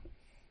letter?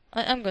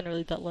 I'm going to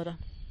read that letter.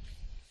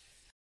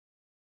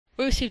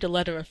 We received a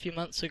letter a few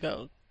months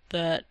ago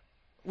that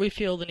we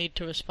feel the need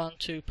to respond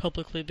to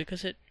publicly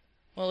because it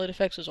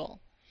affects us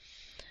all.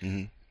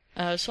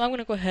 Mm-hmm. So I'm going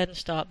to go ahead and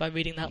start by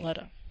reading that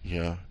letter.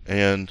 Yeah,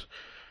 and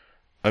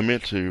I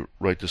meant to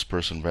write this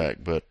person back,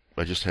 but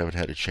I just haven't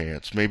had a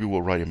chance. Maybe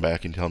we'll write him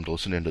back and tell him to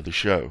listen into the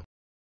show.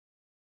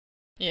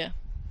 Yeah.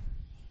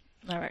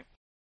 Alright.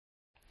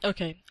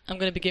 Okay, I'm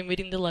going to begin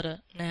reading the letter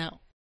now.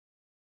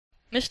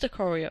 Mr.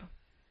 Courier,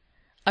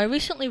 I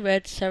recently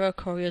read Sarah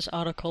Courier's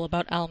article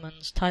about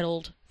almonds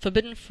titled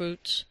Forbidden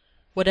Fruits,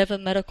 Whatever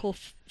Medical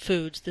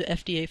Foods the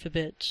FDA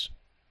Forbids.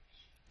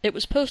 It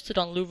was posted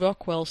on Lou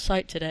Rockwell's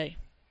site today.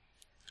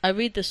 I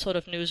read this sort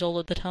of news all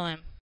of the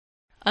time.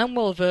 I'm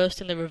well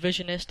versed in the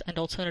revisionist and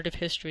alternative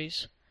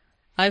histories.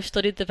 I've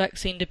studied the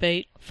vaccine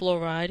debate,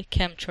 fluoride,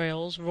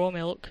 chemtrails, raw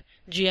milk,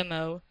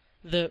 GMO,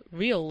 the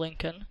real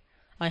Lincoln.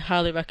 I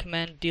highly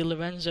recommend Di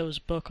Lorenzo's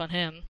book on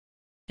him,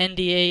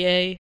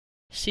 NDAA,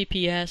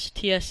 CPS,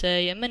 TSA,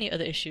 and many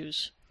other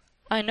issues.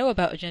 I know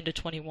about Agenda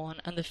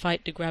 21 and the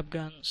fight to grab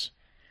guns.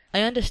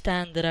 I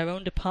understand that our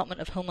own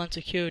Department of Homeland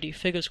Security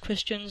figures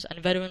Christians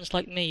and veterans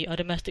like me are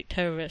domestic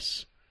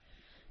terrorists.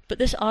 But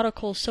this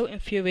article so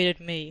infuriated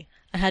me,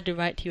 I had to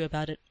write to you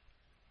about it.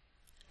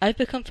 I've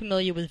become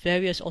familiar with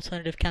various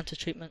alternative cancer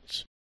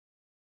treatments.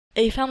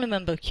 A family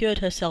member cured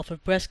herself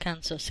of breast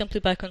cancer simply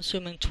by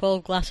consuming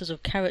 12 glasses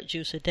of carrot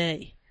juice a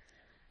day.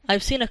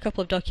 I've seen a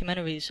couple of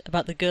documentaries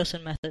about the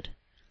Gerson method.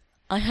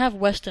 I have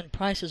Weston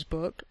Price's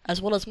book,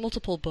 as well as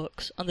multiple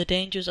books on the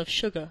dangers of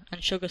sugar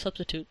and sugar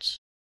substitutes.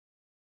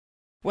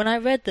 When I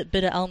read that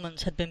bitter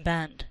almonds had been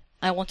banned,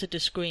 I wanted to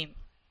scream.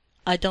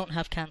 I don't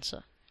have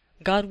cancer.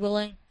 God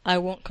willing, I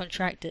won't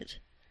contract it.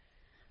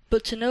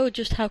 But to know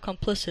just how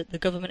complicit the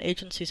government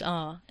agencies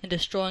are in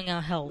destroying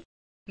our health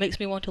makes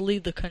me want to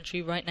leave the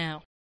country right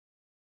now.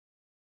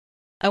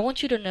 I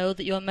want you to know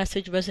that your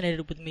message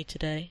resonated with me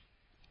today.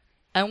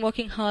 I'm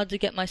working hard to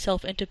get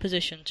myself into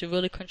position to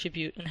really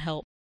contribute and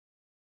help.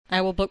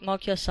 I will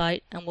bookmark your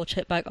site and will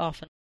check back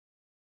often.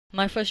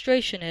 My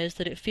frustration is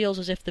that it feels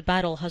as if the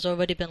battle has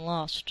already been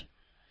lost.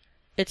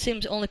 It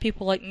seems only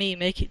people like me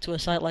make it to a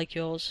site like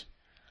yours.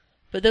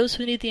 But those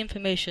who need the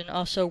information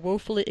are so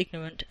woefully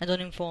ignorant and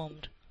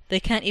uninformed, they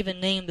can't even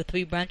name the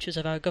 3 branches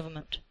of our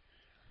government.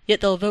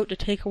 Yet they'll vote to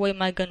take away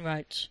my gun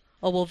rights,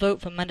 or will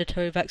vote for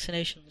mandatory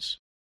vaccinations.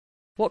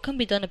 What can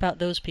be done about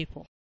those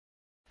people?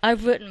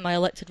 I've written my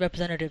elected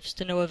representatives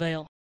to no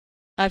avail.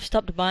 I've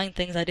stopped buying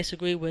things I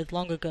disagree with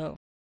long ago,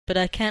 but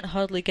I can't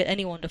hardly get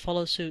anyone to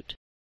follow suit.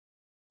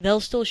 They'll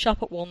still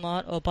shop at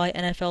Walmart or buy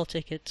NFL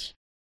tickets.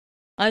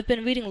 I've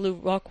been reading Lew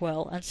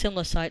Rockwell and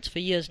similar sites for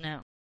years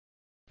now.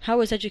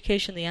 How is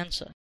education the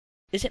answer?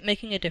 Is it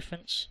making a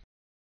difference?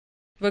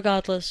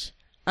 Regardless,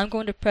 I'm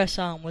going to press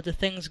on with the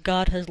things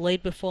God has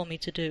laid before me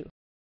to do.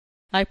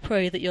 I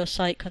pray that your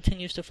site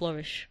continues to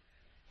flourish.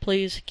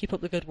 Please keep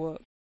up the good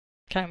work.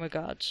 Kind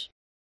regards.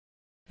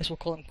 I guess we'll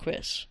call him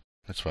Chris.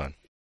 That's fine.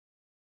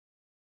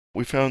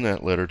 We found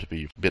that letter to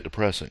be a bit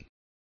depressing.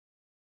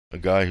 A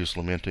guy who's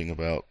lamenting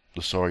about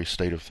the sorry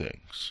state of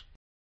things.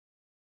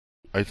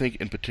 I think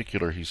in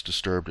particular he's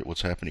disturbed at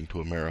what's happening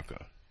to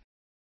America.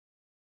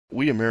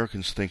 We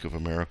Americans think of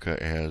America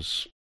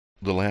as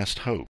the last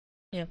hope.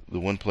 Yeah. The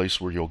one place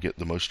where you'll get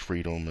the most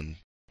freedom,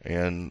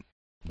 and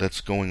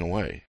that's going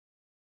away.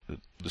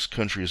 This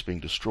country is being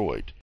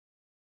destroyed.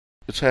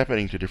 It's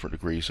happening to different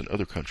degrees in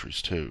other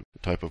countries too, the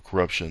type of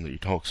corruption that he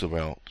talks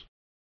about.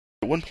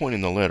 At one point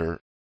in the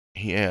letter,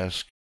 he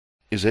asked,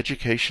 is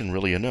education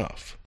really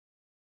enough?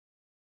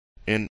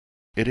 And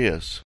it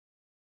is.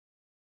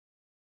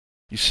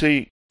 You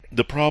see,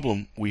 the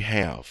problem we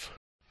have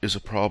is a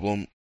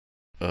problem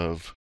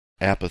of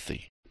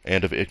apathy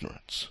and of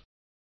ignorance.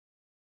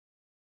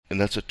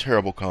 And that's a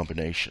terrible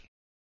combination.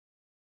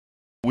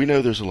 We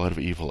know there's a lot of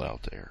evil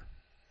out there,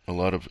 a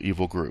lot of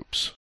evil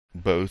groups,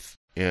 both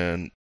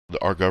in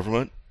our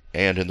government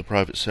and in the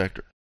private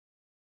sector.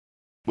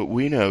 But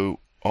we know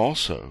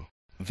also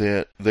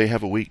that they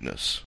have a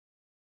weakness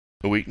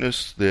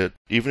that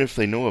even if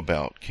they know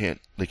about,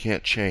 they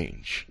can't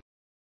change.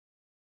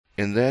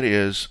 And that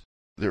is,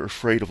 they're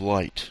afraid of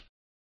light.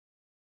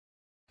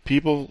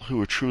 People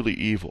who are truly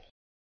evil,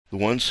 the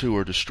ones who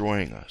are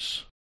destroying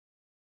us,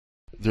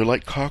 they're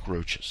like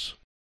cockroaches.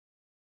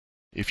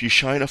 If you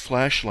shine a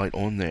flashlight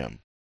on them,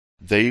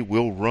 they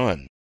will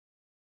run.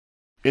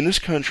 In this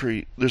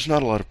country, there's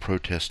not a lot of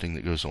protesting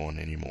that goes on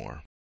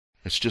anymore.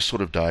 It's just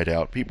sort of died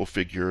out. People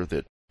figure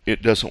that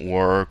it doesn't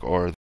work,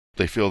 or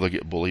they feel they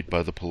get bullied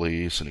by the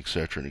police, and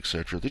etc., and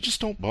etc. They just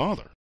don't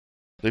bother.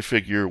 They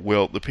figure,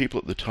 well, the people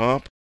at the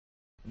top,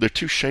 they're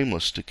too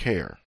shameless to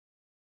care.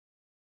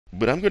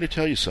 But I'm going to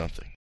tell you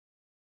something.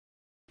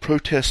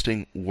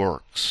 Protesting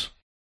works.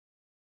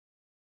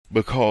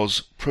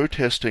 Because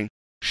protesting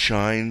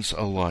shines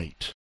a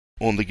light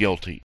on the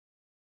guilty.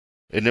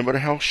 And no matter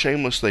how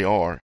shameless they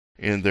are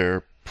in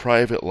their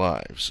private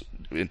lives,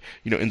 in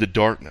the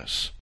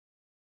darkness,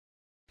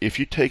 if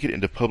you take it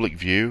into public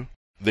view,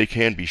 they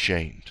can be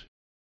shamed.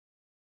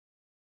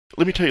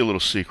 Let me tell you a little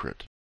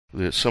secret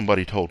that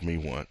somebody told me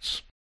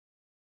once.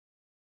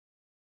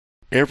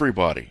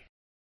 Everybody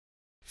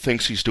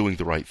thinks he's doing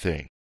the right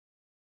thing.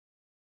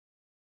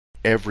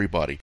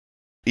 Everybody,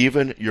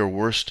 even your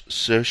worst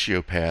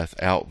sociopath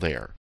out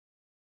there,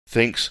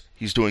 thinks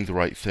he's doing the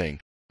right thing,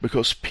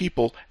 because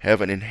people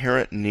have an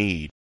inherent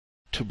need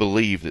to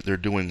believe that they're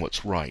doing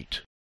what's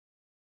right.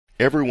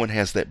 Everyone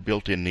has that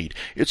built-in need.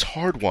 It's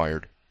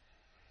hardwired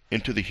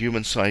into the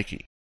human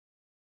psyche.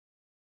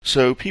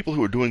 So people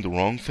who are doing the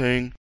wrong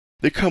thing,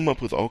 they come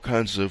up with all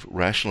kinds of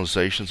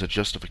rationalizations and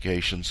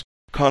justifications,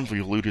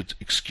 convoluted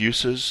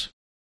excuses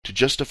to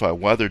justify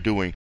why they're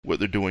doing what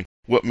they're doing,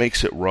 what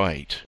makes it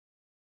right.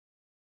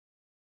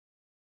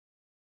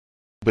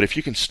 But if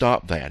you can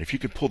stop that, if you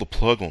can pull the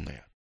plug on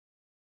that,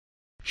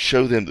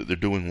 show them that they're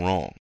doing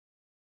wrong,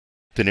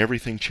 then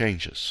everything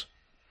changes.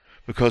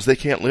 Because they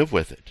can't live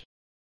with it.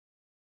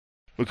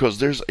 Because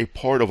there's a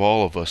part of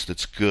all of us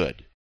that's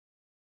good.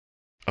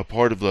 A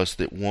part of us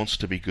that wants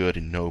to be good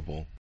and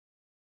noble.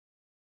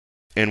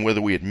 And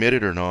whether we admit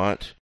it or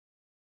not,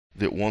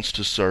 that wants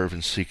to serve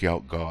and seek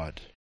out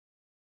God.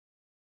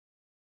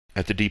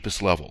 At the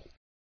deepest level.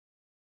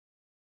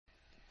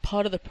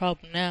 Part of the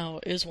problem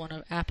now is one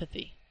of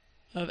apathy.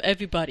 Of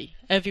everybody,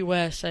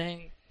 everywhere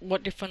saying,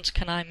 what difference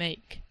can I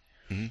make?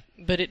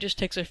 Mm-hmm. But it just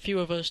takes a few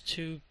of us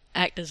to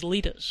act as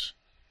leaders.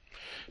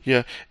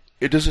 Yeah,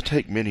 it doesn't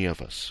take many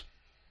of us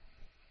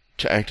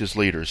to act as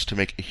leaders to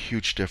make a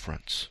huge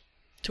difference.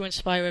 To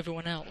inspire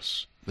everyone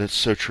else. That's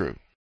so true.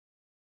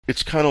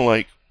 It's kind of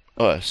like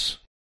us.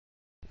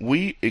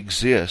 We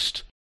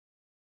exist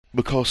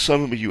because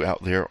some of you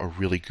out there are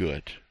really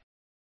good.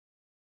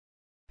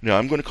 Now,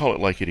 I'm going to call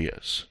it like it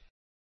is.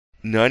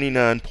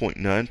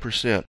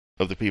 99.9%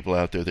 of the people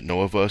out there that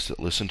know of us, that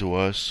listen to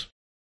us,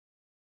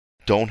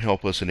 don't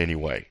help us in any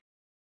way.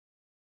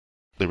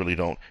 They really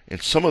don't.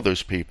 And some of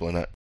those people,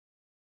 and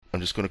I'm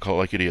just going to call it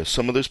like it is,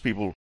 some of those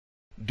people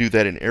do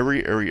that in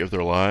every area of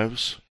their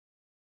lives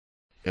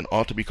and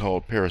ought to be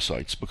called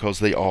parasites, because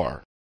they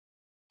are.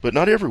 But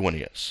not everyone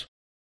is.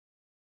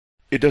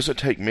 It doesn't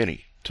take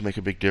many to make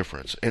a big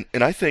difference. And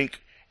I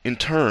think, in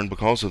turn,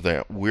 because of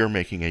that, we're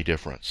making a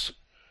difference.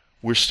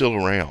 we're still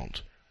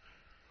around.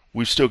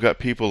 We've still got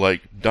people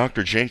like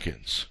Dr.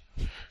 Jenkins,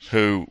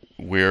 who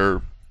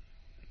we're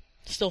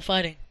still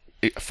fighting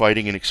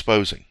and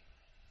exposing.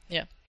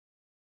 Yeah.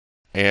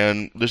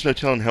 And there's no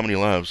telling how many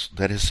lives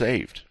that has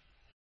saved.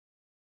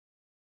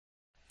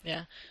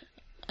 Yeah.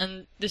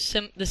 And the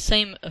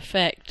same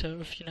effect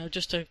of,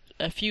 just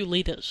a few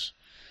leaders,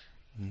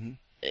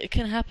 it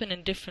can happen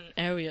in different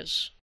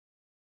areas.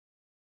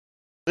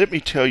 Let me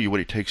tell you what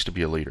it takes to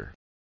be a leader.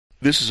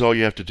 This is all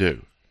you have to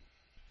do.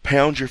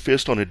 Pound your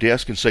fist on a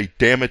desk and say,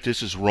 "Damn it,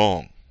 this is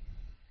wrong."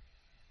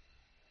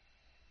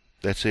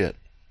 That's it.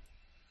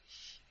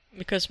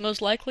 Because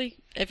most likely,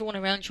 everyone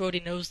around you already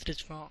knows that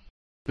it's wrong.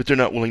 But they're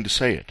not willing to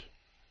say it.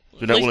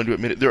 They're not willing to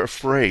admit it. They're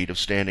afraid of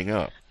standing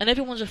up. And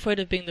everyone's afraid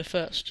of being the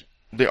first.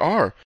 They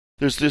are.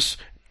 There's this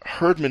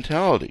herd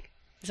mentality.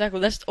 Exactly.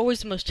 That's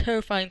always the most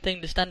terrifying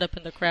thing, to stand up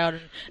in the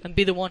crowd and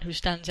be the one who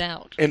stands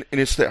out. And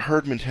it's that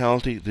herd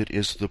mentality that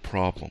is the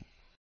problem.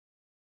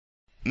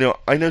 Now,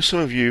 I know some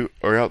of you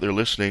are out there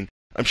listening.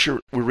 I'm sure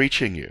we're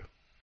reaching you.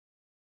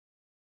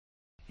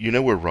 You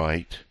know we're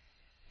right.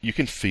 You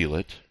can feel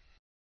it.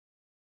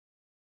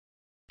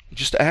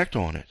 Just act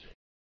on it.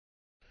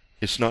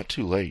 It's not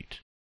too late.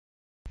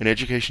 And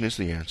education is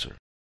the answer.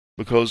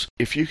 Because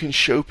if you can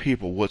show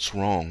people what's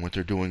wrong, what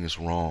they're doing is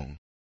wrong,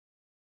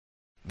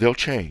 they'll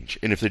change.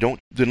 And if they don't,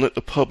 then let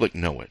the public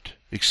know it.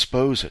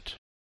 Expose it.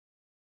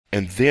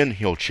 And then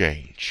he'll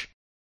change.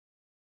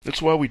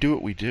 That's why we do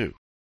what we do.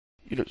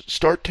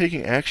 Start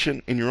taking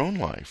action in your own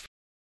life.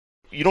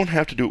 You don't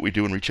have to do what we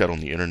do and reach out on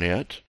the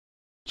internet.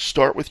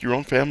 Start with your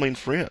own family and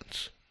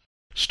friends.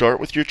 Start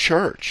with your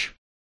church.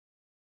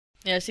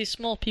 Yeah, I see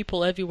small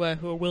people everywhere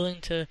who are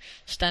willing to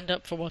stand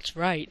up for what's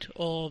right,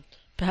 or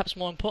perhaps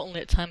more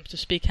importantly at times to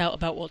speak out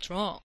about what's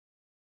wrong.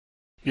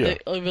 Yeah.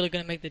 They're really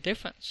going to make the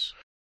difference.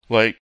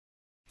 Like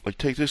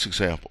take this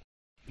example.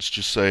 Let's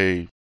just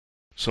say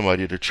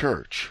somebody at a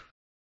church,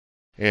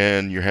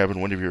 and you're having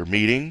one of your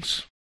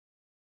meetings.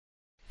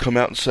 Come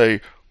out and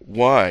say,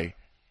 why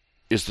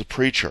is the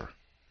preacher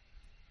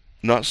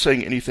not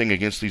saying anything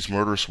against these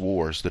murderous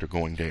wars that are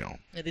going down?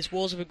 Yeah, these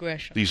wars of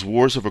aggression. These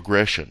wars of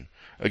aggression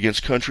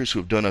against countries who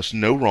have done us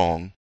no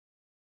wrong,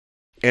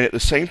 and at the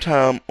same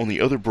time, on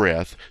the other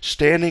breath,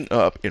 standing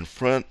up in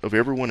front of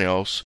everyone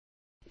else,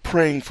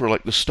 praying for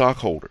the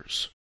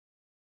stockholders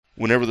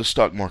whenever the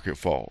stock market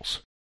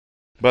falls.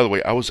 By the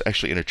way, I was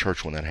actually in a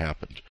church when that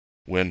happened,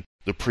 when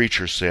the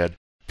preacher said,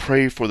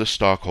 "Pray for the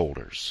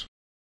stockholders.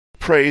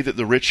 Pray that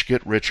the rich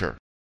get richer.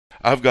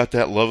 I've got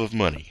that love of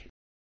money."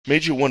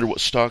 Made you wonder what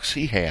stocks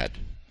he had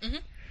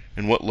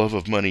and what love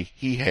of money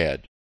he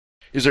had.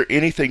 Is there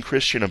anything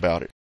Christian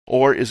about it?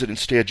 Or is it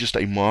instead just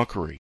a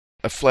mockery,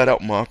 a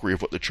flat-out mockery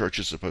of what the church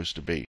is supposed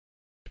to be?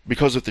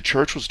 Because if the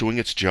church was doing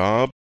its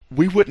job,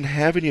 we wouldn't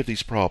have any of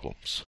these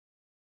problems.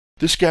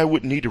 This guy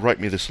wouldn't need to write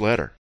me this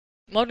letter.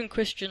 Modern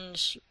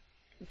Christians,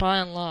 by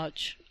and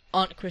large,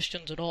 aren't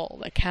Christians at all.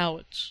 They're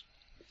cowards.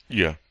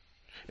 Yeah.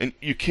 And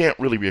you can't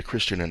really be a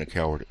Christian and a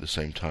coward at the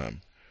same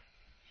time.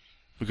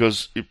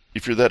 Because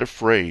if you're that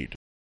afraid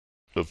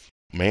of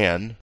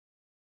man,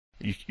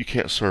 you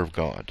can't serve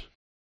God.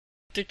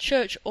 The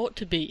church ought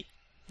to be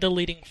the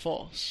leading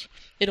force.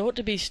 It ought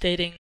to be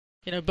stating,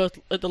 both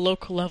at the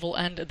local level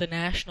and at the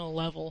national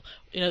level,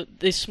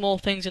 these small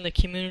things in the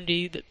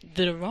community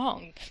that are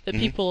wrong, that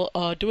people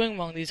are doing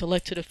wrong, these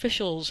elected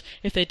officials,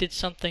 if they did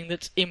something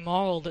that's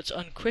immoral, that's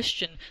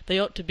unchristian, they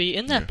ought to be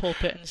in that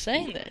pulpit and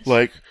saying this.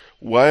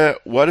 Why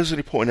doesn't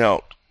he point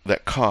out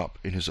that cop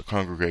in his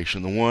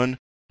congregation, the one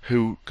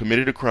who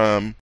committed a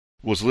crime,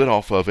 was let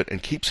off of it,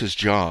 and keeps his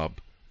job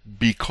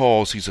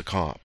because he's a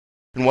cop?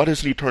 And why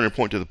doesn't he turn and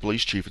point to the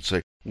police chief and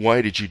say,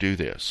 "Why did you do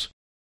this?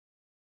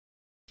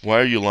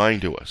 Why are you lying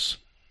to us?"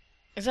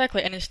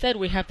 Exactly, and instead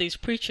we have these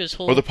preachers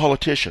who... Or the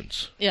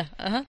politicians. Yeah,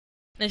 And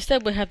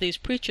instead we have these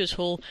preachers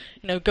who,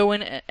 go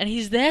in, and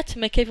he's there to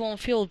make everyone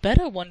feel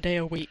better one day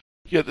a week.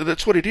 Yeah,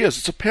 that's what it is.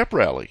 It's a pep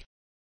rally.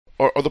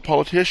 Or the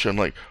politician,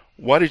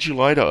 why did you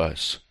lie to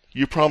us?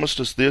 You promised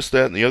us this,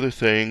 that, and the other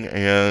thing,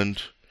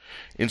 and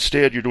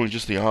instead you're doing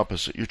just the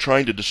opposite. You're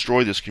trying to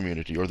destroy this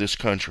community or this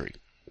country.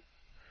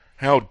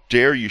 How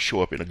dare you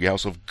show up in a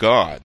house of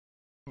God?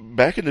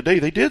 Back in the day,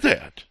 they did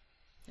that.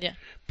 Yeah.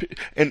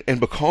 And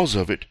because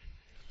of it,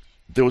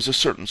 there was a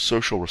certain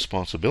social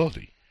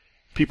responsibility.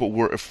 People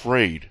were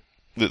afraid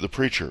that the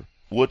preacher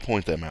would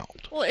point them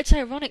out. Well, it's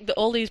ironic that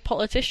all these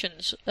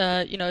politicians,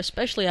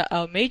 especially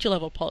our major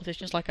level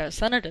politicians like our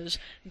senators,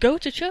 go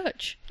to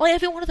church.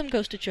 Every one of them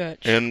goes to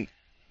church. And,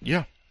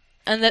 yeah.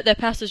 And that their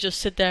pastors just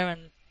sit there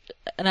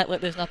and act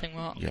like there's nothing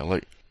wrong. Yeah,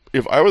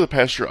 if I were the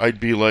pastor, I'd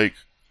be like,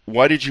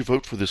 why did you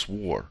vote for this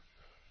war?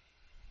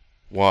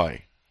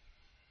 Why?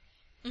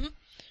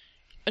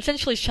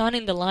 Essentially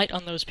shining the light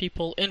on those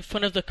people in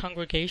front of the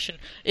congregation.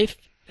 If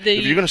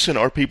you're going to send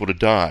our people to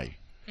die,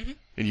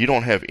 and you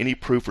don't have any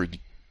proof or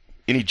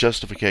any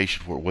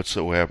justification for it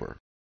whatsoever,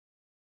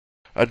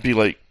 I'd be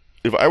like,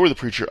 if I were the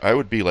preacher, I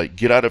would be like,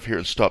 get out of here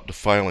and stop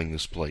defiling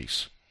this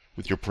place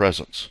with your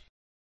presence.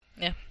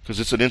 Yeah. Because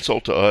it's an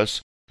insult to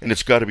us, and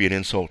it's got to be an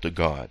insult to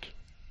God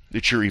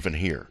that you're even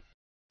here.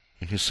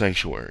 in his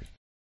sanctuary.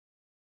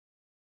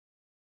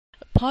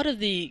 Part of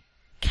the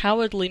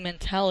cowardly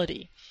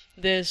mentality,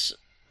 there's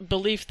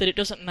belief that it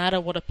doesn't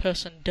matter what a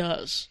person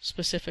does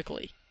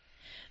specifically.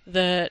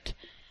 That,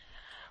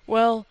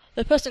 well,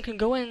 the person can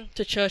go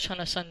into church on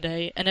a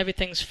Sunday and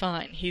everything's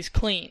fine. He's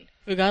clean,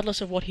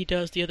 regardless of what he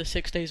does the other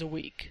 6 days a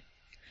week.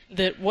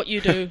 That what you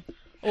do,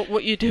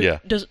 Yeah.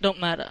 don't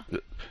matter.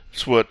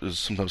 It's what is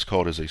sometimes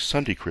called as a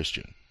Sunday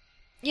Christian.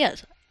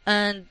 Yes,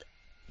 and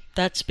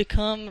that's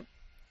become,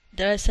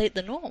 dare I say it,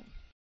 the norm.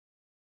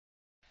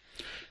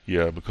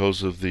 Yeah,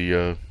 because of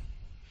the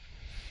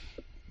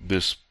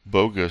this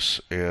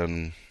bogus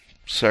and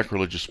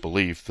sacrilegious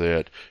belief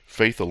that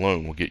faith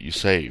alone will get you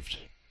saved.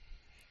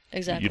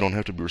 Exactly. You don't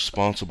have to be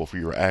responsible for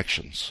your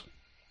actions.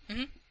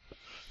 Mm-hmm.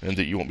 And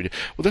that you won't be...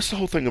 Well, that's the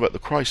whole thing about the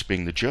Christ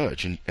being the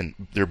judge and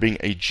there being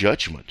a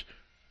judgment.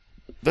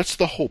 That's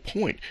the whole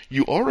point.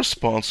 You are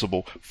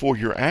responsible for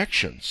your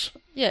actions.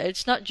 Yeah,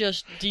 it's not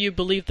just, do you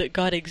believe that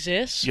God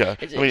exists? Yeah,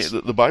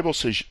 the Bible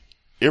says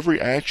every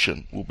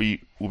action will be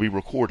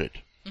recorded.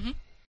 Mm-hmm.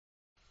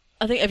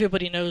 I think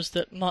everybody knows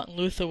that Martin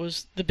Luther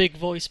was the big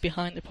voice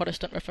behind the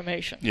Protestant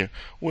Reformation. Yeah,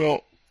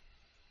 well,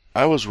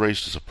 I was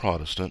raised as a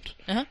Protestant,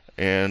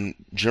 and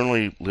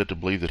generally led to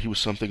believe that he was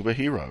something of a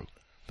hero.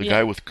 The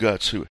guy with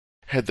guts who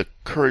had the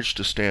courage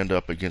to stand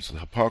up against the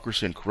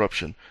hypocrisy and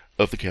corruption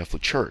of the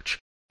Catholic Church.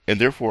 And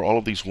therefore all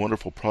of these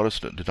wonderful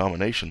Protestant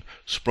denominations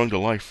sprung to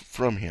life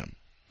from him.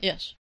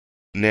 Yes.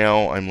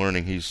 Now I'm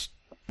learning he's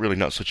really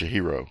not such a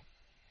hero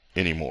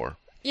anymore.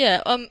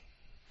 Yeah,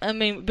 I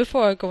mean,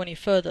 before I go any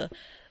further,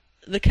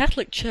 the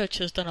Catholic Church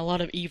has done a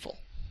lot of evil.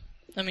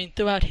 I mean,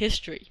 throughout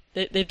history,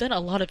 they've done a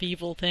lot of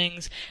evil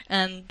things,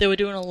 and they were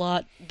doing a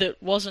lot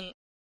that wasn't,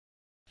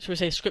 shall we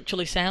say,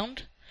 scripturally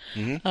sound,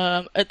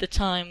 at the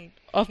time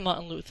of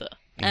Martin Luther.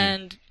 Mm-hmm.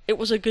 And it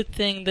was a good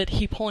thing that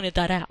he pointed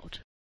that out.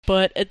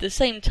 But at the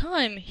same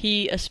time,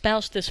 he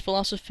espoused this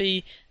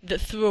philosophy that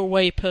threw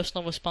away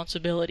personal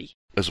responsibility.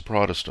 As a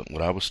Protestant,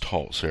 what I was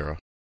taught, Sarah,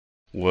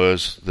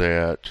 was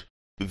that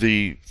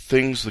the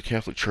things the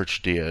Catholic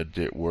Church did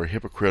that were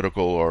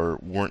hypocritical or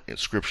weren't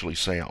scripturally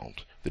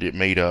sound, that it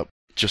made up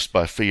just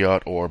by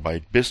fiat or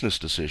by business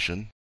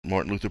decision,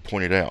 Martin Luther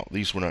pointed out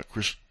these were not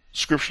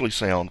scripturally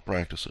sound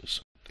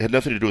practices. It had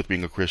nothing to do with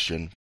being a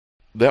Christian.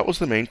 That was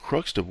the main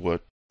crux of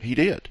what he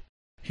did.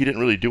 He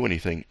didn't really do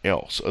anything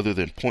else other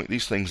than point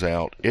these things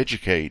out,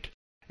 educate,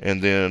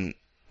 and then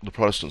the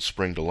Protestants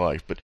spring to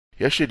life. But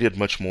he actually did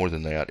much more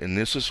than that, and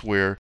this is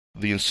where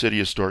the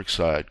insidious dark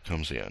side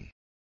comes in.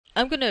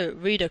 I'm going to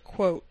read a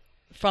quote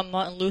from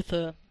Martin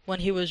Luther when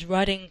he was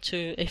writing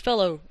to a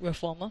fellow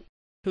reformer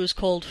who was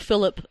called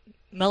Philip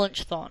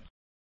Melanchthon.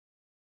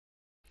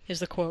 Here's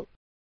the quote.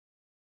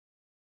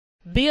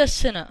 "Be a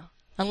sinner,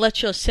 and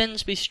let your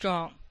sins be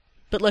strong,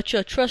 but let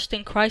your trust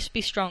in Christ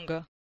be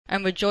stronger,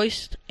 and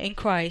rejoice in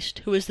Christ,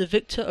 who is the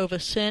victor over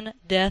sin,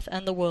 death,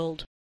 and the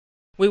world.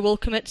 We will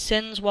commit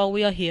sins while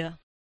we are here,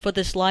 for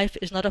this life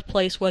is not a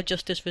place where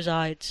justice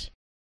resides.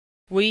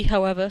 We,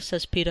 however,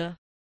 says Peter,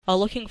 are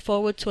looking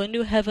forward to a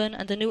new heaven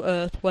and a new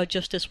earth where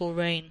justice will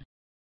reign.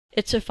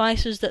 It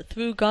suffices that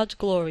through God's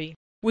glory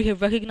we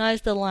have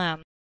recognized the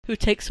Lamb who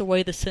takes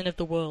away the sin of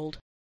the world.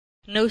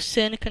 No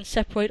sin can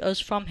separate us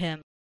from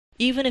him,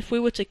 even if we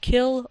were to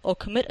kill or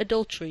commit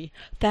adultery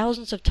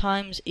thousands of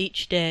times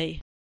each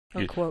day."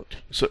 Unquote.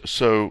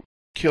 So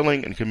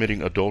killing and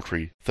committing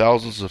adultery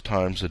thousands of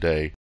times a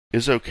day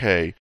is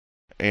okay,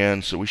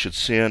 and so we should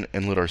sin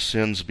and let our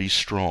sins be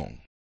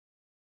strong.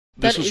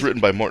 This was written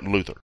by Martin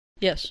Luther.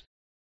 Yes.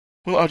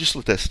 Well, I'll just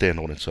let that stand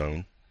on its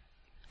own.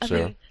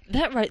 Sarah. I mean,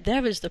 that right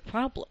there is the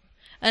problem.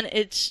 And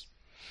it's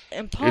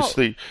in part...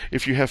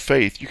 if you have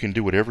faith, you can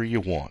do whatever you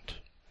want.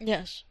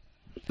 Yes.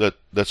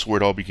 That's where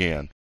it all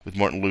began, with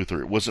Martin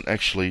Luther. It wasn't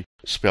actually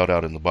spelled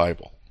out in the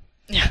Bible.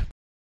 Yeah.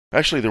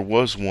 Actually, there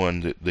was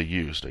one that they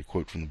used, a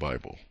quote from the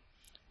Bible.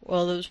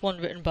 Well, there was one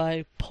written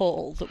by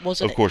Paul that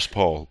wasn't... Of course,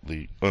 Paul,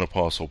 the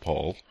unapostle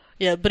Paul.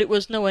 Yeah, but it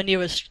was nowhere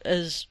near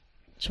as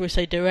shall we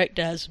say, direct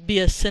as, "Be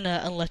a sinner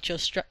and let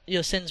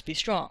your sins be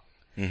strong."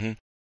 Mm-hmm.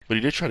 But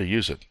he did try to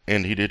use it,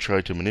 and he did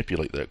try to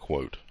manipulate that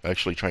quote,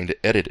 actually trying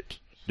to edit it,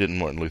 didn't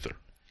Martin Luther?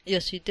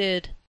 Yes, he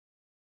did.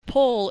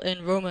 Paul,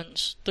 in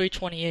Romans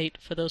 3:28,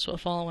 for those who are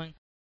following,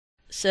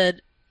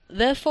 said,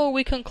 "Therefore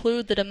we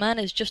conclude that a man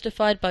is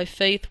justified by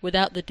faith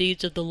without the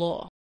deeds of the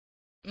law."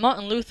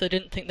 Martin Luther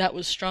didn't think that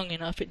was strong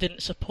enough. It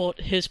didn't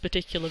support his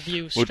particular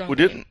view strongly.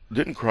 Well,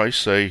 didn't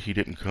Christ say he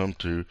didn't come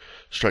to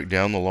strike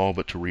down the law,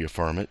 but to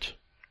reaffirm it?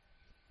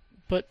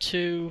 But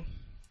to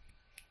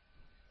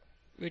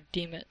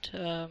redeem it.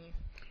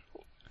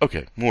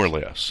 Okay, more or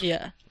less.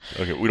 Yeah.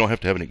 Okay, we don't have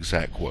to have an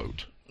exact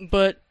quote.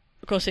 But,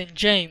 of course, in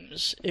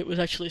James, it was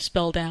actually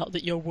spelled out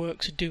that your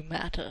works do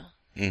matter.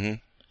 Mm-hmm.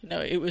 You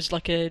know, it was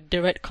like a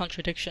direct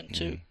contradiction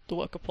to the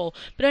work of Paul.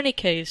 But in any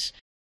case,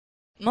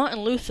 Martin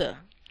Luther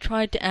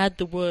tried to add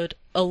the word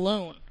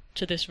 "alone"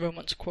 to this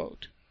Romans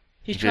quote.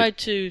 He tried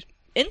to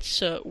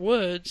insert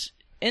words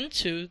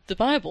into the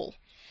Bible.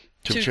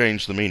 To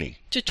change the meaning.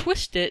 To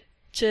twist it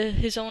to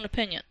his own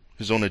opinion.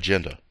 His own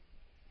agenda.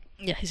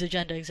 Yeah, his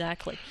agenda,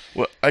 exactly.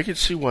 Well, I can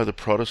see why the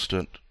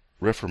Protestant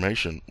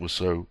Reformation was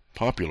so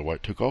popular, why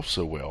it took off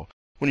so well.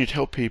 When you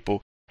tell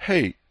people,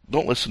 hey,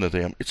 don't listen to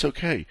them, it's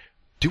okay.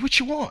 Do what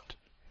you want.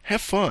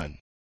 Have fun.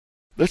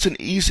 That's an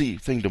easy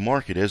thing to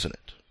market, isn't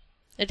it?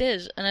 It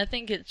is, and I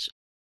think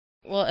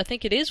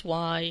it is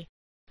why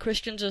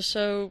Christians are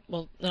so,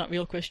 well, they're not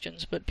real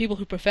Christians, but people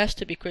who profess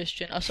to be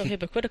Christian are so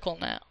hypocritical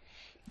now.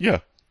 Yeah.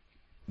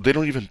 They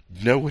don't even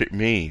know what it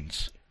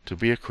means to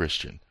be a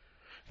Christian.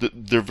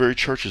 Their very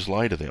churches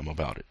lie to them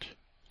about it.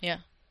 Yeah.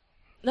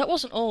 That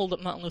wasn't all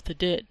that Martin Luther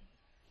did.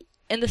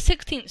 In the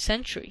 16th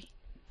century,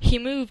 he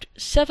moved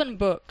 7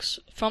 books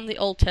from the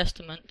Old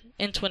Testament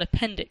into an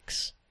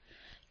appendix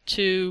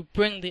to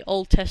bring the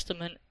Old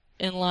Testament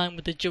in line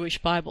with the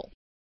Jewish Bible.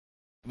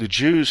 The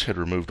Jews had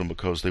removed them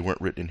because they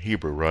weren't written in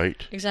Hebrew,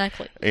 right?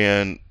 Exactly.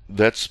 And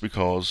that's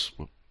because,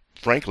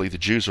 frankly, the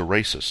Jews are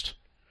racist.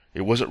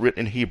 It wasn't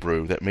written in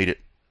Hebrew that made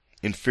it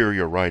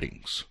inferior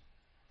writings.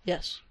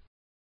 Yes.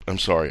 I'm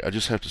sorry, I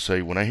just have to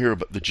say, when I hear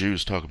about the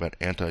Jews talk about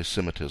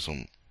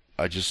anti-Semitism,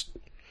 I just...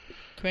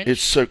 Cringe?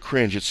 It's so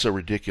cringe, it's so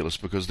ridiculous,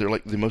 because they're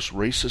like the most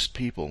racist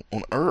people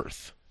on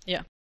earth.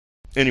 Yeah.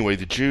 Anyway,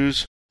 the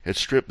Jews had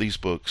stripped these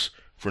books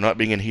for not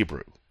being in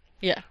Hebrew.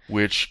 Yeah.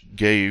 Which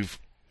gave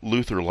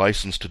Luther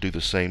license to do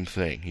the same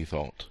thing, he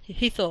thought.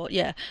 He thought,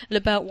 yeah. At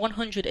about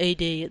 100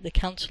 AD, at the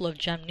Council of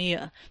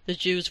Jamnia, the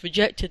Jews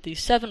rejected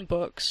these 7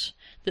 books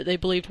that they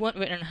believed weren't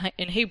written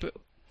in Hebrew.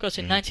 Because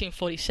in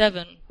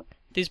 1947,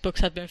 these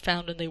books had been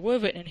found and they were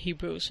written in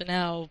Hebrew, so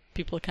now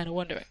people are kind of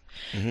wondering.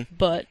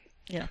 But,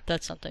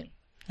 that's something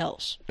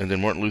else. And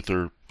then Martin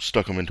Luther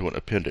stuck them into an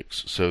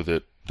appendix so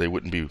that they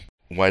wouldn't be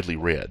widely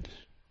read.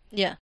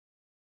 Yeah.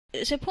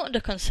 It's important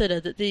to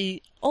consider that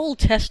the Old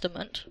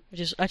Testament,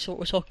 which is actually what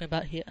we're talking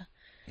about here,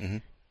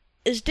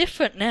 is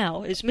different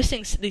now. It's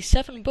missing these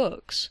 7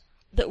 books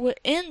that were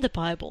in the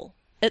Bible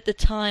at the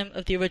time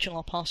of the original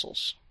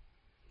apostles.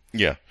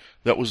 Yeah,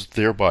 that was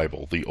their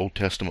Bible, the Old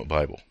Testament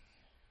Bible.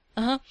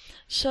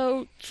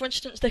 So, for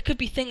instance, there could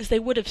be things they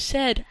would have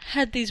said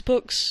had these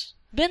books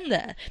been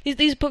there.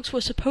 These books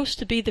were supposed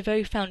to be the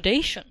very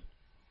foundation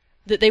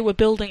that they were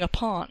building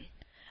upon.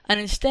 And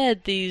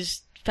instead,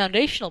 these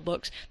foundational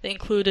books, they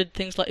included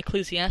things like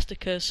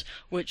Ecclesiasticus,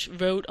 which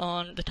wrote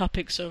on the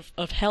topics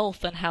of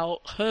health and how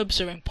herbs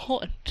are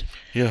important.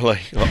 Yeah,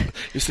 like,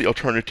 it's the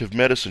alternative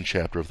medicine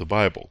chapter of the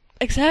Bible.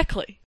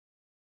 Exactly.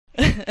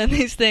 And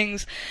these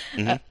things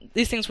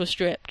were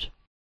stripped.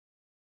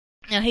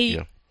 Now, he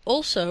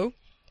also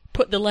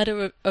put the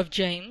letter of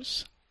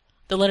James,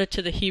 the letter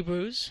to the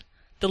Hebrews,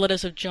 the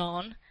letters of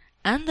John,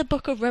 and the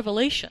book of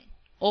Revelation,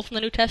 all from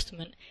the New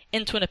Testament,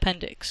 into an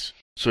appendix.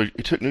 So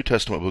he took New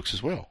Testament books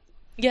as well?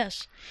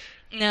 Yes.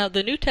 Now,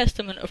 the New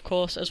Testament, of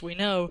course, as we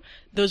know,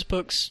 those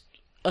books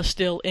are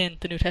still in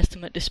the New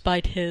Testament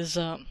despite his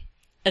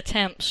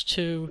attempts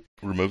to...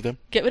 remove them?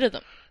 Get rid of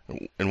them.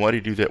 And why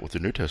did he do that with the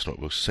New Testament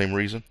books? Same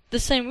reason? The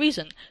same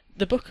reason.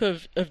 The book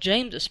of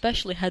James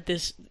especially had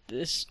this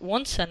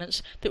one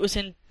sentence that was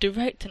in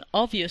direct and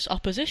obvious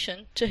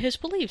opposition to his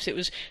beliefs. It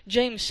was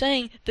James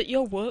saying that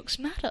your works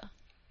matter.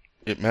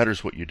 It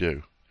matters what you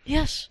do.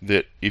 Yes.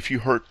 That if you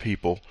hurt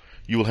people,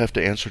 you will have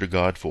to answer to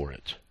God for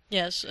it.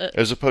 Yes.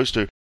 As opposed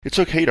to, it's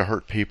okay to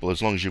hurt people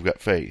as long as you've got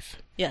faith.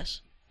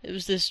 Yes. It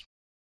was this,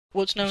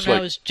 what's known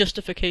now as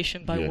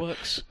justification by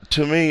works.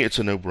 To me, it's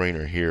a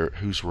no-brainer here.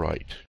 Who's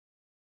right?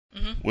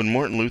 When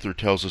Martin Luther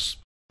tells us,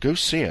 go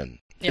sin,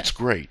 it's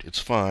great, it's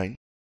fine.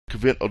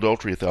 Commit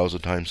adultery 1,000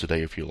 times a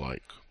day if you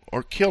like.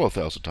 Or kill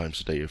 1,000 times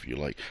a day if you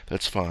like.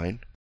 That's fine.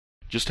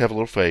 Just have a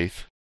little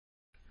faith.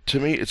 To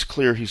me, it's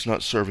clear he's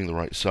not serving the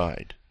right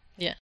side.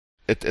 Yeah.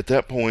 At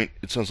that point,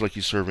 it sounds like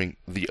he's serving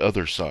the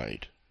other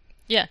side.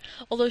 Yeah,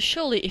 although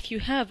surely if you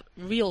have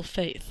real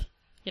faith,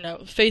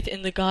 faith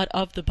in the God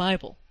of the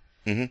Bible,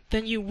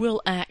 then you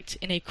will act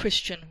in a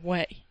Christian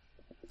way.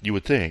 You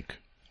would think.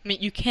 I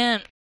mean, you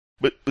can't...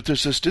 But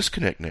there's this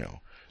disconnect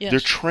now. Yes. They're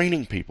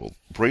training people,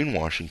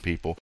 brainwashing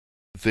people,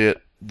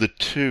 that the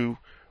two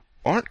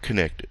aren't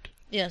connected.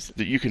 Yes.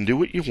 That you can do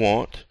what you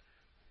want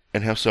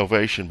and have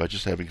salvation by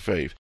just having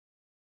faith.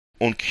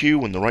 On cue,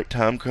 when the right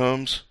time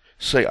comes,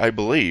 say, I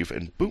believe,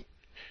 and boom,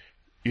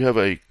 you have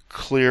a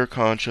clear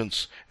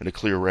conscience and a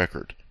clear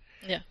record.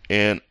 Yeah.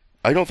 And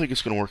I don't think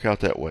it's going to work out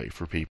that way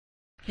for people.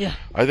 Yeah.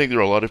 I think there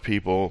are a lot of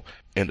people,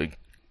 and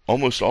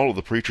almost all of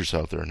the preachers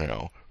out there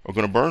now, are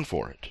going to burn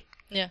for it.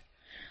 Yeah.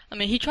 I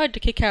mean, he tried to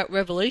kick out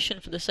Revelation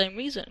for the same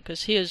reason,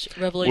 because here's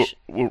Revelation...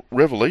 Well,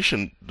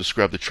 Revelation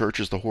described the church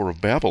as the whore of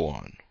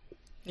Babylon.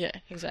 Yeah,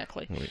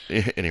 exactly.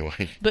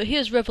 Anyway. But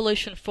here's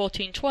Revelation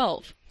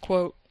 14:12,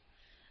 quote,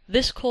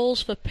 "This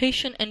calls for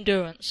patient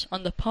endurance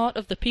on the part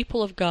of the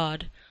people of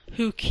God,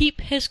 who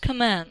keep his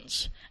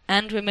commands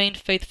and remain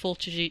faithful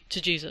to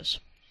Jesus."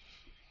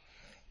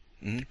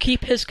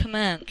 Keep his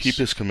commands. Keep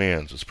his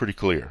commands. It's pretty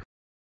clear.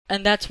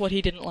 And that's what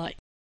he didn't like.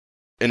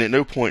 And at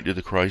no point did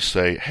the Christ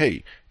say,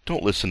 hey,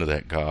 don't listen to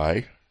that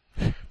guy.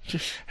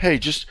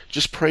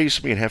 Just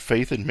praise me and have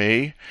faith in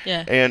me.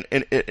 Yeah. And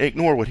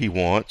ignore what he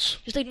wants.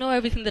 Just ignore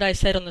everything that I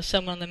said on the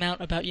Sermon on the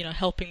Mount about,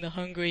 helping the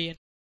hungry and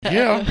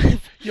Yeah,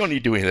 you don't need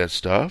to do any of that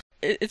stuff.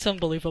 It's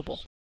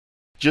unbelievable.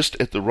 Just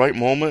at the right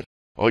moment,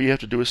 all you have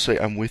to do is say,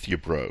 "I'm with you,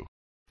 bro,"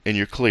 and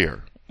you're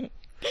clear.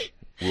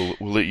 We'll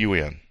let you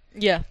in.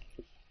 Yeah.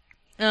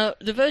 Now,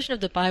 the version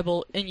of the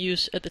Bible in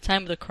use at the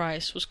time of the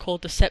Christ was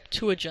called the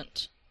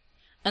Septuagint,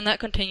 and that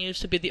continues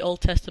to be the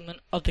Old Testament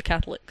of the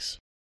Catholics.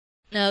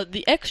 Now,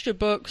 the extra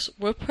books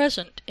were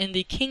present in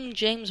the King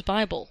James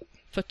Bible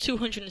for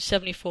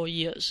 274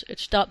 years. It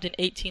stopped in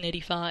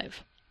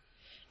 1885.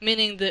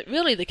 Meaning that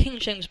really the King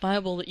James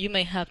Bible that you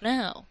may have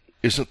now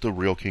isn't the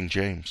real King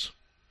James.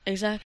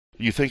 Exactly.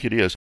 You think it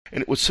is.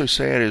 And what's so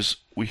sad is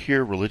we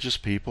hear religious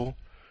people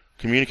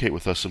communicate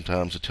with us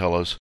sometimes to tell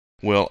us,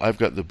 well, I've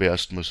got the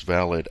best, most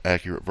valid,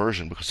 accurate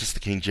version because it's the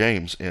King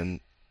James, and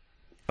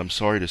I'm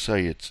sorry to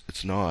say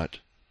it's not.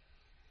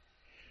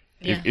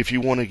 Yeah. If you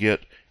want to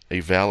get a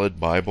valid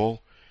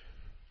Bible,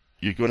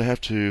 you're going to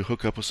have to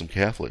hook up with some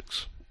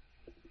Catholics.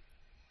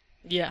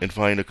 Yeah. And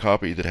find a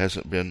copy that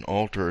hasn't been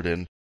altered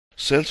and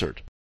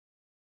censored.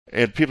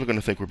 And people are going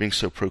to think we're being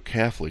so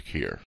pro-Catholic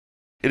here.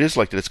 It is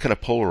like that. It's kind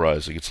of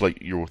polarizing. It's like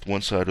you're with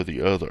one side or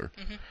the other.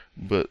 Mm-hmm.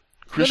 But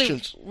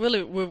Christians...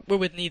 Really, we're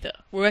with neither.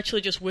 We're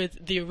actually just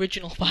with the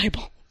original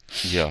Bible.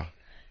 Yeah.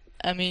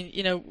 I mean,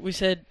 we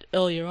said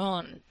earlier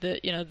on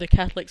that, the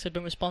Catholics have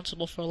been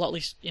responsible for a lot, at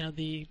least,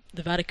 the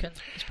Vatican,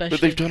 especially.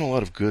 But they've done a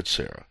lot of good,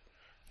 Sarah.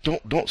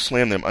 Don't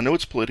slam them. I know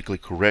it's politically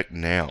correct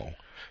now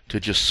to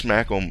just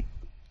smack them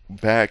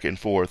back and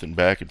forth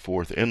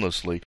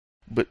endlessly,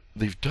 but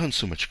they've done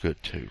so much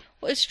good, too.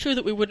 Well, it's true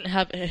that we wouldn't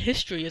have a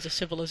history as a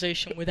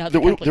civilization without the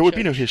Catholic Church. There would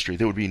be no history.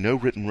 There would be no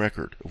written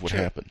record of what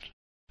True. happened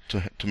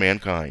to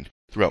mankind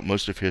throughout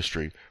most of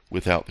history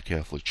without the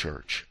Catholic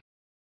Church.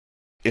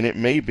 And it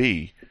may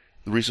be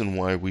the reason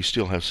why we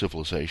still have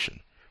civilization,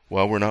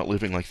 while we're not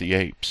living like the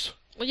apes.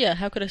 Well, yeah,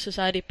 how could a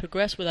society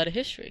progress without a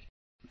history?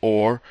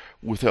 Or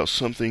without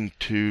something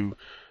to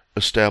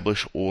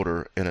establish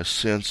order and a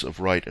sense of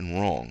right and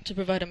wrong. To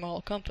provide a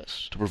moral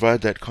compass. To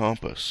provide that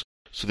compass,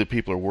 so that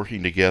people are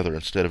working together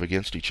instead of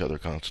against each other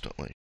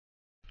constantly.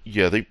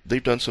 Yeah,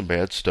 they've done some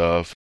bad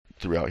stuff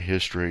throughout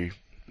history.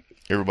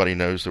 Everybody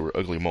knows there were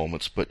ugly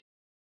moments, but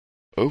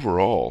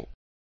overall,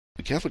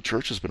 the Catholic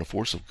Church has been a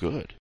force of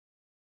good,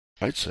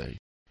 I'd say.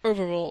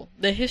 Overall,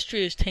 their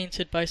history is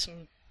tainted by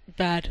some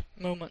bad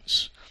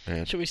moments,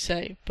 shall we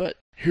say, but...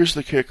 Here's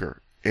the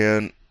kicker,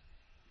 and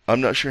I'm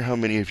not sure how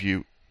many of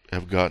you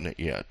have gotten it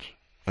yet.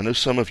 I know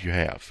some of you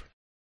have.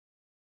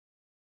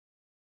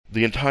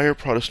 The entire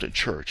Protestant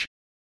Church,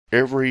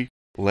 every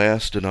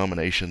last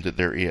denomination that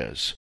there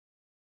is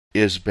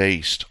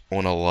based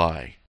on a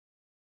lie.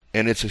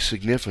 And it's a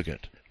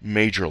significant,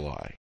 major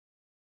lie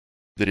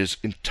that is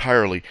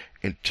entirely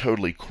and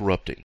totally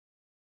corrupting.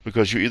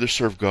 Because you either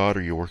serve God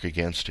or you work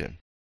against Him.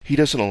 He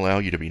doesn't allow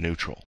you to be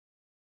neutral.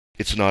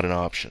 It's not an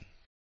option.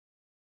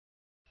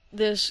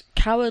 There's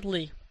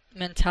cowardly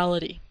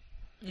mentality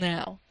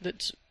now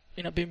that's,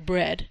 been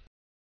bred.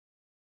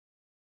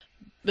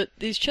 But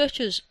these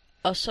churches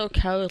are so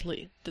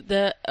cowardly that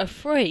they're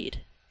afraid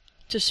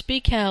to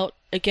speak out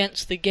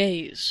against the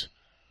gays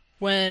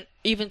when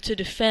even to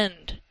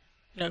defend,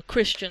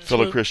 Christians,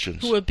 fellow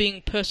Christians who are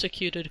being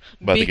persecuted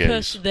by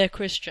because the gays. They're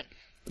Christian.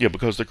 Yeah,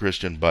 because they're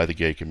Christian by the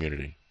gay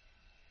community.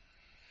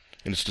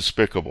 And it's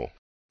despicable.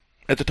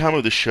 At the time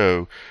of the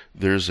show,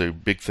 there's a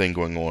big thing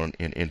going on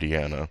in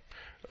Indiana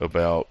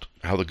about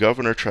how the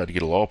governor tried to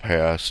get a law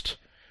passed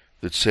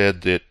that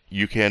said that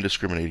you can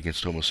discriminate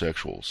against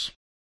homosexuals.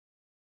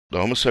 The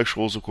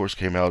homosexuals, of course,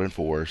 came out in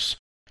force,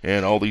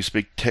 and all these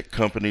big tech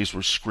companies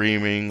were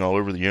screaming all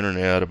over the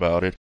internet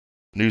about it.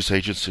 News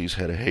agencies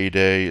had a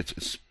heyday.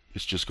 It's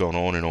just gone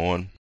on and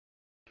on.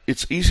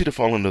 It's easy to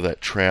fall into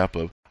that trap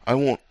of, I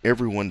want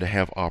everyone to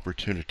have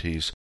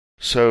opportunities,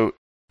 so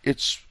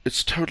it's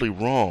totally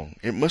wrong.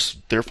 It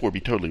must therefore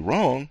be totally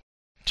wrong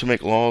to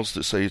make laws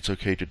that say it's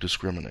okay to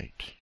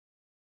discriminate.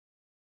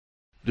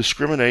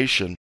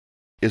 Discrimination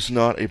is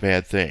not a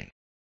bad thing.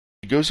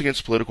 It goes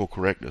against political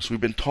correctness.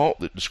 We've been taught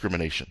that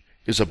discrimination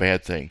is a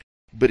bad thing,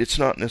 but it's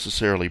not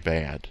necessarily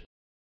bad.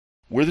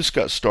 Where this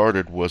got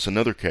started was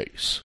another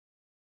case,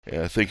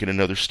 I think in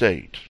another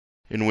state,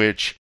 in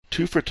which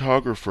 2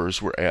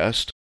 photographers were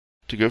asked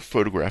to go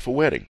photograph a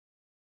wedding.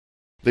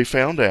 They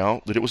found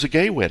out that it was a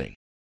gay wedding.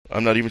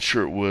 I'm not even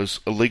sure it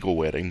was a legal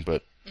wedding,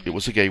 but it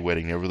was a gay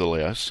wedding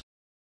nevertheless.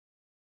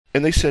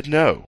 And they said,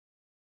 no,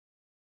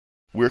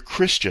 we're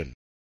Christian.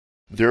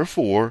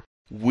 Therefore,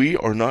 we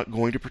are not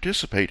going to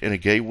participate in a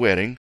gay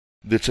wedding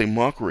that's a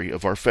mockery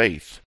of our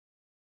faith,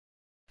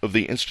 of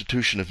the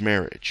institution of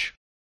marriage,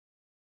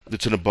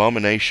 that's an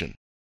abomination,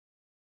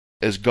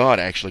 as God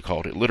actually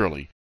called it,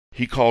 literally.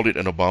 He called it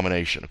an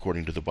abomination,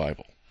 according to the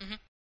Bible. Mm-hmm.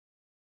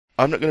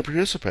 I'm not going to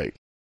participate.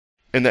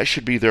 And that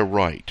should be their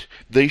right.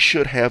 They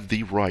should have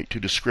the right to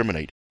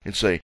discriminate and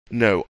say,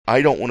 no,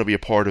 I don't want to be a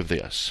part of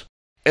this.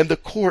 And the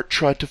court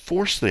tried to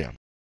force them,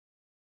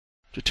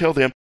 to tell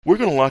them, we're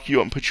going to lock you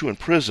up and put you in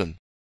prison.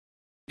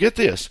 Get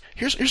this,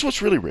 here's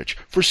what's really rich,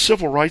 for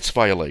civil rights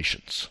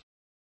violations.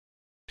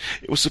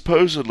 It was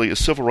supposedly a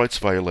civil rights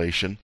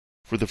violation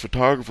for the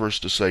photographers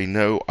to say,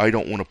 no, I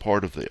don't want a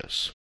part of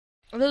this.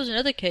 Well, there was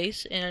another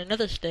case in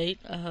another state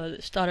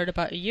that started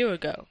about a year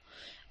ago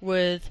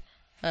with,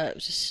 it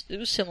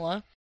was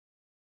similar.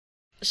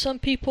 Some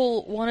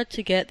people wanted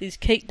to get these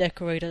cake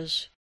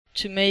decorators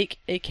to make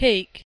a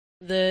cake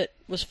that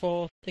was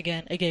for,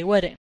 again, a gay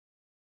wedding.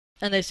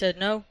 And they said,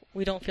 no,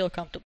 we don't feel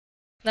comfortable.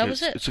 That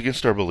was it. It's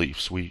against our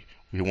beliefs. We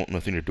want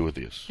nothing to do with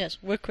this. Yes,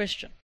 we're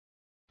Christian.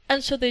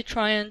 And so they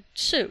try and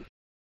sue.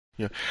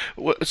 Yeah.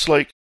 Well, it's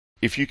like,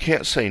 if you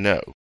can't say no,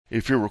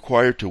 if you're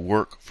required to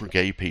work for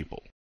gay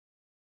people,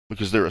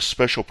 because they're a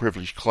special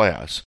privileged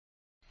class,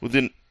 well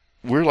then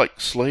we're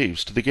like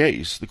slaves to the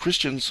gays. The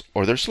Christians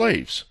are their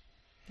slaves.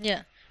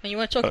 Yeah. And you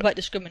want to talk about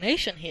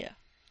discrimination here.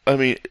 I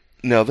mean,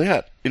 now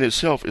that in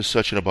itself is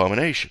such an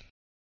abomination.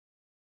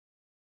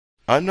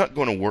 I'm not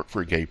going to work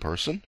for a gay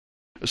person,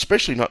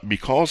 especially not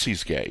because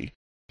he's gay,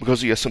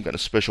 because he has some kind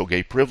of special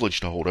gay privilege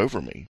to hold over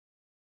me.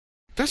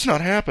 That's not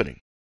happening.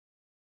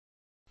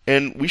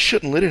 And we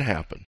shouldn't let it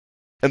happen.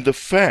 And the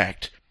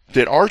fact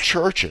that our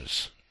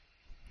churches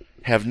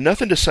have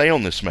nothing to say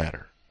on this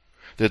matter,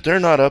 that they're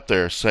not up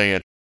there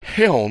saying,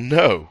 hell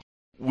no,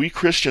 we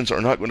Christians are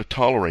not going to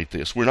tolerate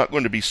this. We're not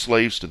going to be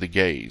slaves to the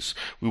gays.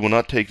 We will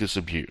not take this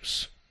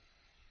abuse.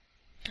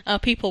 Our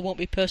people won't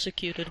be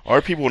persecuted.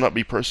 Our people will not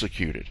be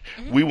persecuted.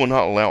 Mm-hmm. We will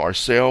not allow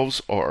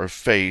ourselves or our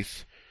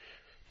faith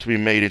to be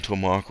made into a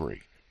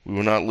mockery. We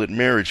will not let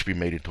marriage be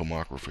made into a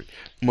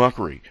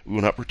mockery. We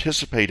will not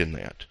participate in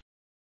that.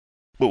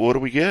 But what do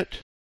we get?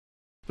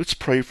 Let's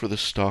pray for the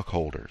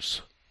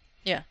stockholders.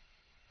 Yeah.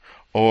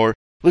 Or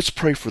let's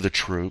pray for the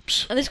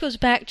troops. And this goes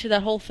back to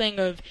that whole thing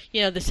of,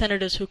 the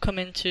senators who come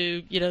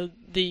into,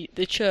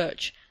 the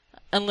church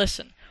and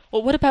listen.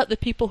 Well, what about the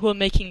people who are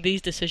making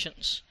these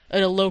decisions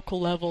at a local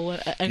level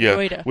and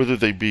greater? Whether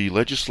they be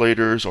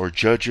legislators or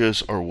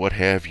judges or what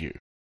have you.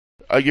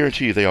 I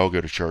guarantee you they all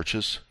go to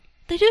churches.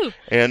 They do.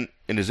 And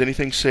is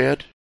anything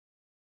said?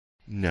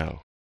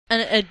 No.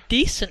 And a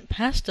decent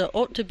pastor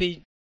ought to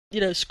be,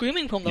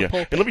 screaming from the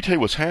pulpit. And let me tell you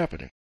what's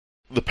happening.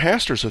 The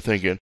pastors are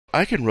thinking,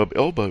 I can rub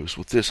elbows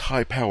with this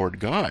high-powered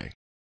guy,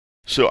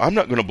 so I'm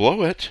not going to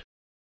blow it.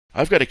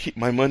 I've got to keep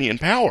my money in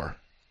power.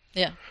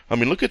 Yeah. I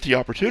mean, look at the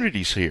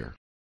opportunities here.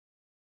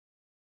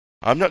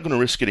 I'm not going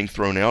to risk getting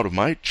thrown out of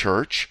my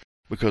church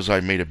because I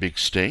made a big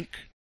stink,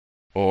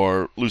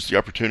 or lose the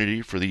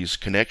opportunity for these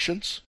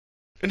connections.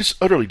 And it's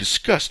utterly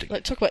disgusting.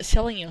 Like, talk about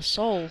selling your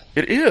soul.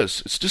 It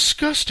is. It's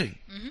disgusting.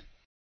 Mm-hmm.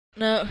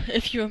 Now,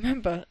 if you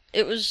remember,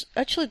 it was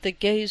actually the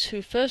gays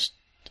who first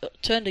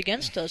turned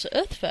against us at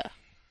Earth Fair.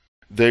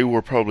 They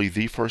were probably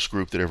the first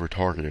group that ever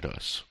targeted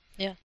us.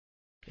 Yeah.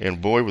 And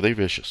boy, were they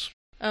vicious.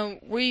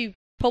 We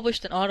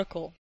published an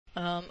article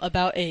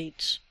about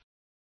AIDS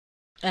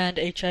and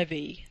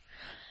HIV,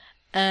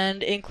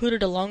 and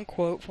included a long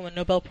quote from a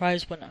Nobel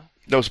Prize winner.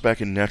 That was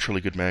back in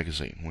Naturally Good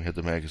magazine. We had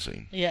the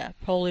magazine. Yeah,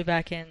 probably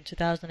back in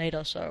 2008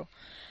 or so.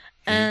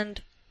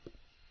 And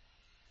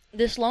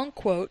this long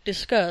quote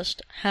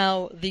discussed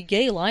how the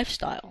gay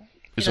lifestyle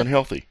is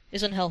unhealthy.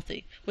 Is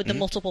unhealthy, with the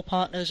multiple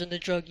partners and the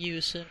drug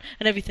use and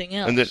everything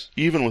else. And that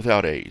even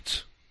without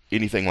AIDS,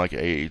 anything like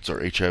AIDS or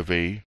HIV,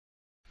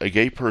 a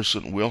gay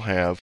person will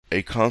have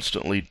a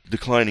constantly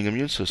declining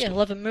immune system. Yeah, he'll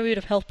have a myriad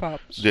of health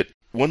problems. That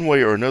one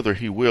way or another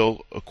he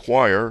will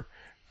acquire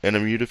an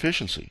immune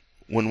deficiency,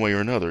 one way or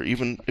another,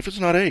 even if it's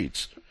not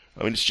AIDS.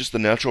 I mean, it's just the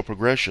natural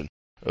progression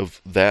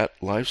of that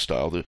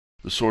lifestyle, the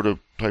sort of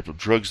type of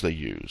drugs they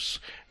use,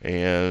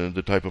 and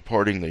the type of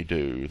partying they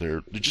do,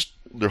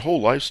 their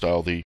whole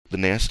lifestyle, the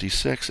nasty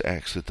sex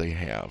acts that they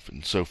have,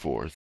 and so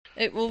forth.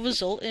 It will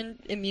result in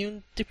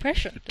immune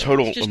depression.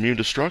 Total immune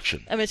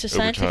destruction. I mean, it's a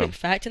scientific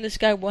fact, and this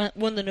guy won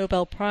the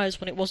Nobel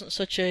Prize when it wasn't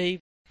such a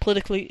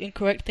politically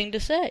incorrect thing to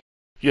say.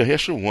 Yeah, he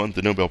actually won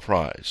the Nobel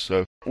Prize,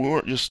 so we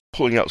weren't just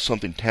pulling out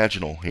something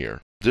tangible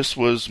here. This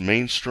was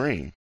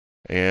mainstream,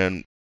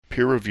 and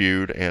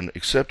peer-reviewed and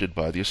accepted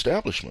by the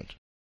establishment.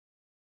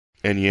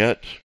 And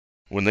yet,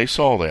 when they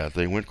saw that,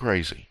 they went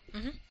crazy.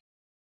 Mm-hmm.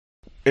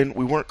 And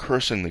we weren't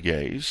cursing the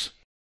gays.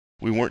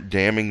 We weren't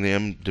damning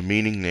them,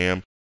 demeaning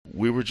them.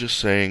 We were just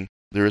saying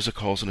there is a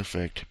cause and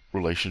effect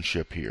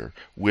relationship here.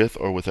 With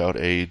or without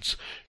AIDS,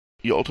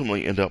 you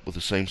ultimately end up with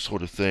the same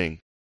sort of thing.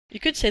 You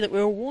could say that we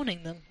were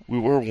warning them. We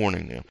were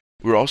warning them.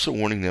 We were also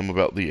warning them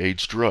about the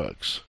AIDS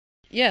drugs.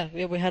 Yeah,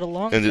 we had a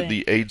long and thing. And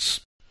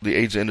the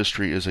AIDS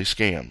industry is a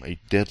scam, a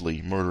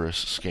deadly,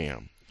 murderous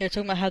scam. Yeah,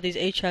 talking about how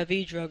these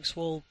HIV drugs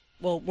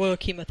were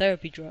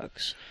chemotherapy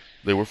drugs.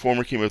 They were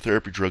former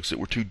chemotherapy drugs that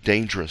were too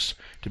dangerous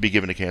to be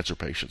given to cancer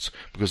patients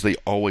because they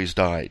always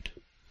died.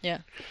 Yeah.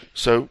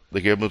 So they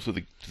gave them to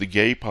the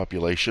gay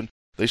population.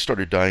 They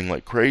started dying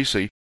like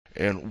crazy,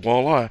 and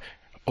voila,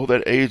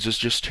 that AIDS is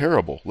just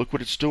terrible. Look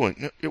what it's doing.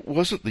 No, it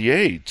wasn't the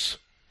AIDS.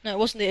 No, it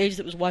wasn't the AIDS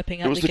that was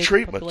wiping out the gay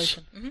treatments.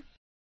 Population. Mm-hmm.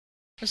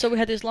 And so we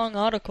had this long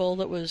article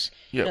that was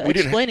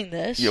explaining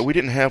this. Yeah, we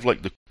didn't have like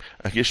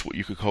I guess what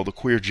you could call the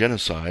queer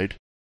genocide.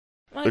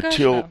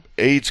 Until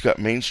AIDS got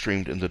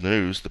mainstreamed in the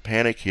news, the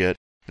panic hit,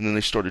 and then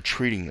they started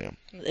treating them.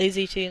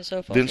 AZT and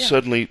so forth. Then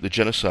suddenly the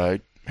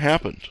genocide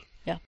happened.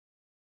 Yeah.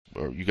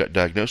 or you got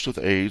diagnosed with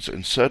AIDS,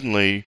 and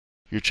suddenly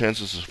your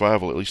chances of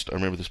survival, at least I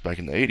remember this back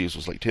in the 80s,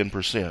 was like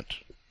 10%.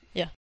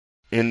 Yeah.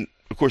 And,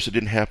 of course, it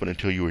didn't happen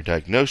until you were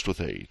diagnosed with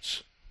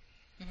AIDS.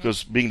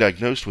 Because being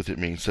diagnosed with it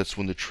means that's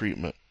when the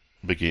treatment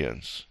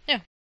begins.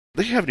 Yeah.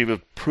 They haven't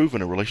even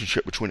proven a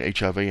relationship between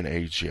HIV and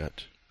AIDS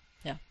yet.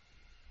 Yeah.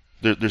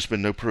 There's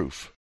been no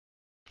proof.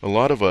 A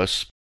lot of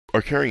us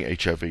are carrying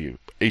HIV.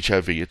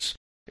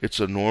 It's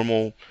a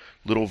normal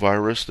little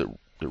virus that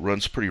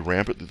runs pretty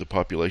rampant through the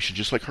population,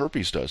 just like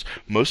herpes does.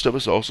 Most of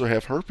us also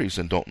have herpes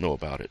and don't know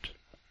about it.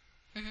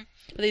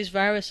 These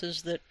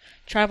viruses that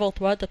travel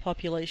throughout the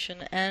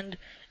population, and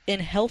in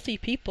healthy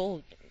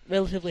people,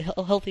 relatively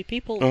healthy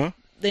people,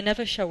 they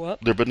never show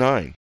up. They're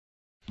benign.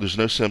 There's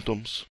no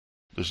symptoms.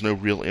 There's no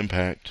real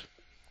impact.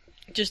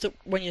 Just that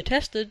when you're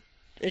tested,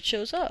 it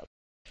shows up.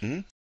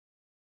 Mm-hmm.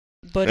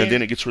 But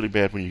then it gets really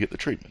bad when you get the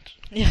treatment.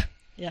 Yeah,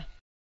 yeah.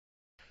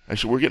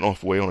 Actually, we're getting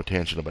off way on a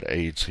tangent about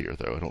AIDS here,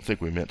 though. I don't think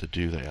we meant to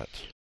do that.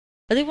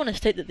 I do want to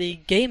state that the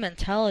gay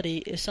mentality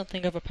is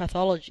something of a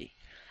pathology.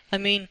 I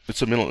mean...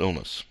 It's a mental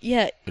illness.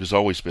 Yeah. It has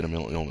always been a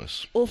mental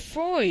illness. Well,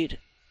 Freud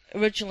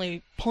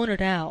originally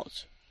pointed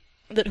out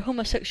that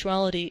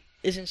homosexuality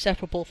is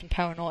inseparable from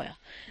paranoia.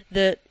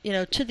 That,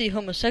 to the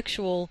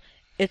homosexual,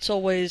 it's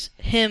always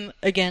him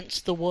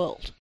against the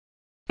world.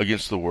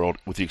 Against the world,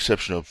 with the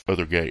exception of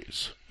other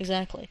gays.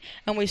 Exactly.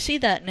 And we see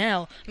that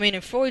now. I mean,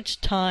 in Freud's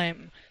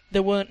time,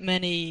 there weren't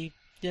many,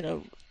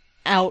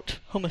 out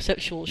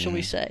homosexuals, shall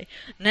we say.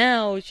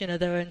 Now,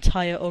 there are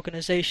entire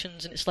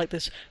organizations, and it's like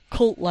this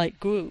cult-like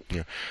group.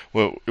 Yeah.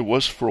 Well, it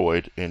was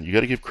Freud, and you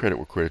got to give credit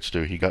where credit's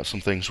due. He got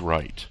some things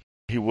right.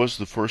 He was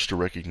the first to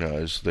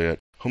recognize that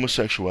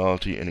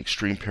homosexuality and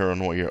extreme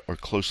paranoia are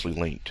closely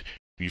linked.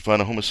 If you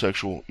find a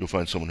homosexual, you'll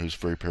find someone who's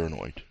very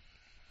paranoid.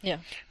 Yeah.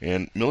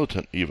 And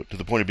militant, even, to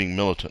the point of being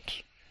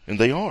militant. And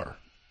they are.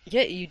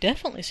 Yeah, you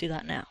definitely see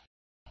that now.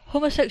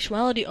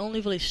 Homosexuality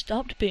only really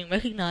stopped being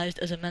recognized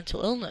as a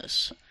mental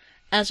illness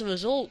as a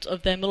result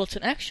of their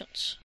militant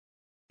actions.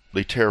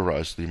 They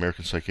terrorized the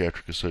American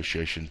Psychiatric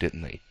Association,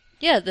 didn't they?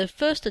 Yeah, the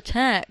first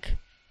attack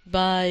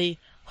by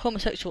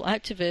homosexual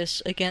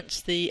activists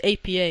against the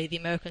APA, the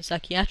American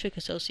Psychiatric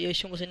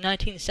Association, was in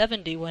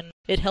 1970 when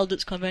it held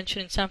its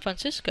convention in San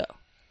Francisco.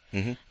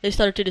 Mm-hmm. They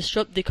started to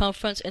disrupt the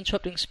conference,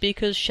 interrupting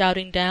speakers,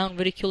 shouting down,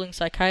 ridiculing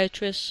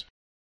psychiatrists.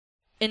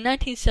 In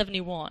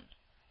 1971,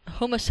 a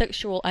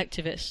homosexual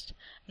activist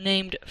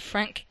named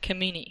Frank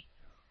Kameny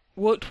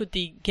worked with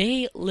the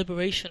Gay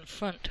Liberation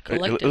Front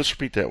collective. Let's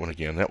repeat that one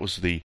again. That was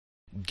the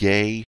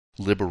Gay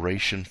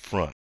Liberation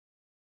Front.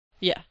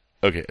 Yeah.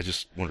 Okay, I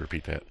just want to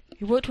repeat that.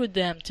 He worked with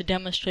them to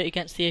demonstrate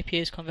against the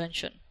APA's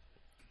convention.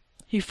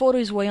 He fought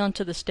his way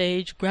onto the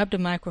stage, grabbed a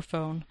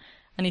microphone,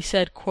 and he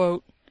said,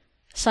 quote,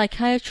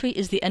 "Psychiatry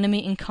is the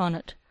enemy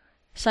incarnate.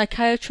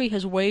 Psychiatry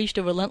has waged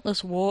a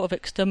relentless war of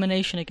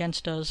extermination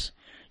against us.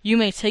 You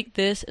may take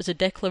this as a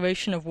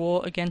declaration of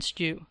war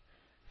against you."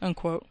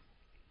 Unquote.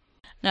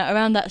 Now,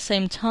 around that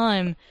same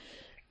time,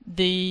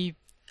 the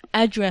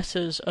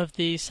addresses of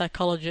the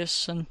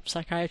psychologists and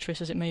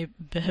psychiatrists, as it may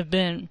have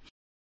been,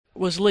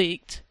 was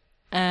leaked,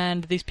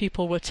 and these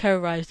people were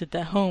terrorized at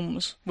their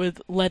homes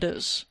with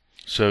letters.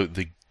 So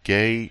the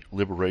Gay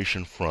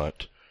Liberation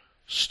Front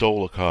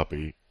stole a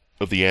copy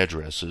of the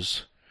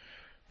addresses,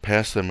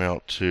 passed them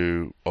out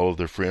to all of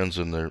their friends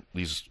in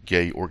these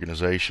gay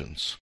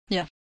organizations.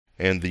 Yeah.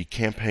 And the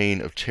campaign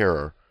of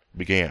terror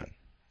began.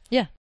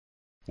 Yeah.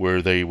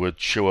 Where they would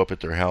show up at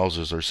their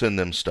houses or send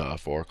them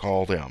stuff or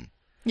call them.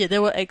 Yeah,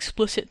 there were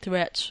explicit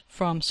threats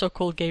from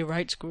so-called gay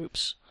rights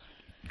groups.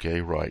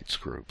 Gay rights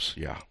groups,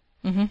 yeah.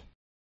 Mm-hmm.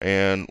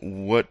 And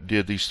what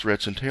did these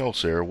threats entail,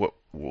 Sarah? What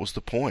was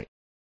the point?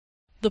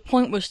 The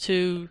point was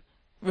to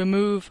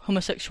remove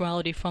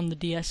homosexuality from the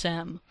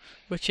DSM,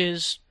 which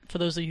is, for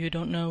those of you who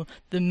don't know,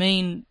 the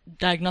main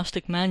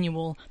diagnostic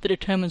manual that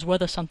determines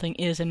whether something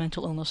is a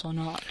mental illness or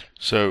not.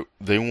 So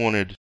they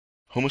wanted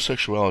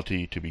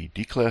homosexuality to be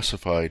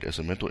declassified as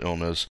a mental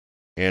illness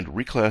and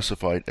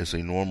reclassified as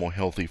a normal,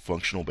 healthy,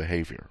 functional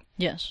behavior.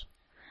 Yes.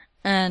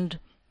 And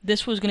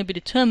this was going to be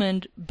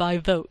determined by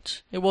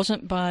vote. It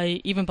wasn't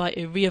even by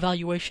a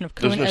reevaluation of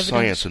current evidence. There's no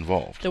science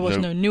involved. There was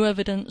no new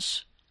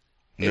evidence.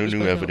 No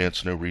new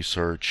evidence, no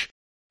research,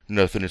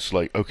 nothing. It's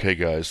like, okay,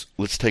 guys,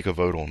 let's take a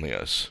vote on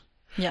this.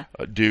 Yeah.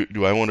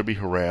 Do I want to be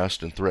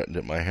harassed and threatened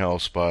at my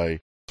house by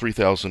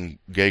 3,000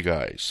 gay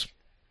guys?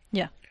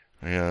 Yeah.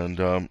 And,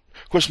 of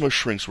course, most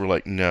shrinks were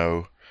like,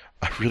 no,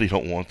 I really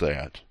don't want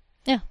that.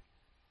 Yeah.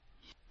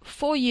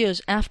 4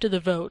 years after the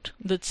vote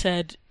that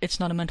said it's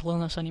not a mental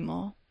illness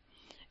anymore,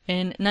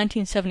 in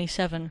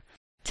 1977,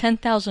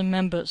 10,000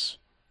 members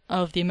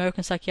of the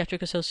American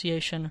Psychiatric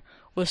Association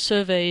were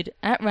surveyed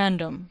at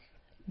random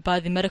by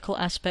the Medical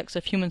Aspects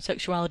of Human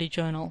Sexuality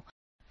journal,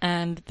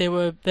 and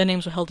their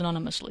names were held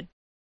anonymously.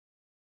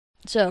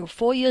 So,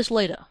 4 years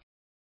later,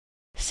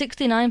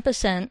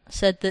 69%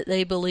 said that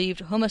they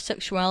believed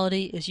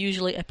homosexuality is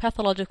usually a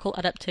pathological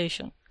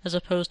adaptation, as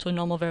opposed to a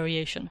normal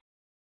variation.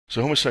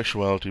 So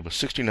homosexuality, but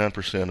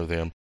 69% of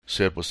them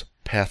said was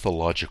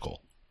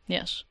pathological.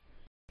 Yes.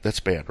 That's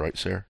bad, right,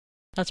 Sarah?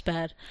 That's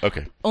bad.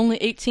 Okay. Only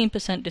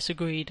 18%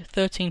 disagreed,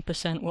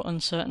 13% were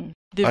uncertain.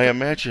 I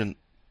imagine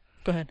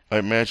Go ahead. I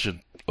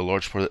imagine a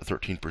large part of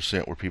that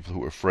 13% were people who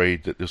were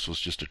afraid that this was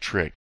just a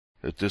trick,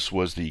 that this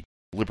was the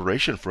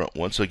Liberation Front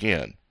once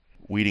again,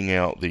 weeding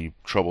out the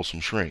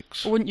troublesome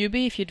shrinks. Wouldn't you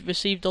be if you'd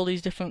received all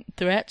these different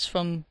threats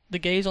from the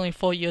gays only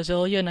 4 years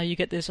earlier, now you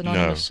get this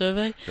anonymous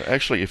survey?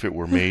 Actually, if it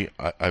were me,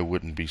 I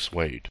wouldn't be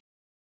swayed.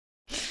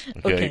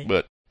 Okay,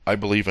 but I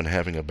believe in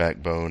having a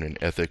backbone and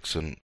ethics,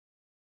 and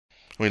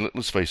I mean,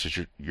 let's face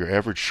it, your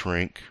average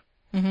shrink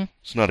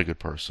is not a good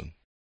person.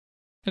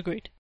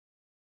 Agreed.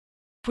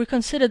 If we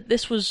consider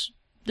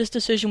this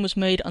decision was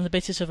made on the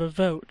basis of a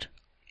vote,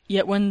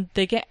 yet when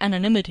they get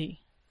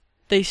anonymity,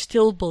 they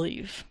still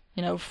believe,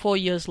 4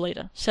 years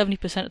later,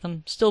 70% of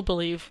them still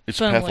believe it's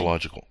firmly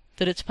pathological.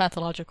 That it's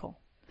pathological.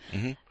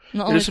 It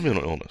is a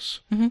mental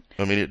illness.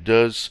 I mean,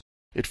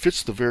 it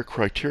fits the very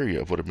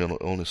criteria of what a mental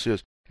illness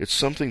is. It's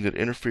something that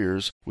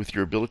interferes with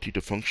your ability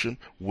to function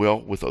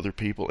well with other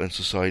people and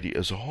society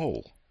as a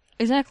whole.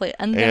 Exactly.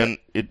 And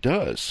it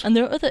does. And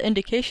there are other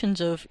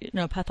indications of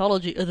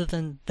pathology other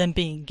than them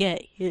being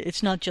gay.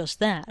 It's not just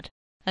that.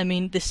 I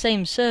mean, the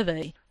same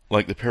survey...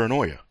 Like the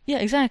paranoia. Yeah,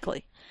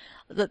 exactly.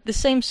 The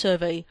same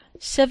survey,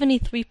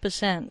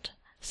 73%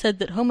 said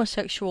that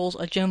homosexuals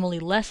are generally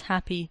less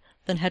happy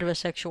than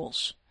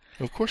heterosexuals.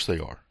 Of course they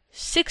are.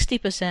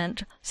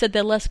 60% said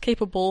they're less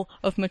capable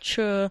of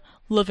mature,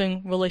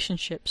 loving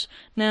relationships.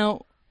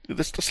 Now...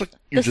 That's like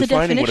you're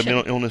defining what a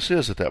mental illness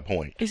is at that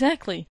point.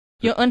 Exactly.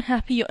 You're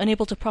unhappy, you're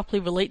unable to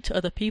properly relate to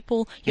other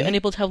people, you're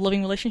unable to have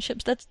loving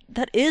relationships.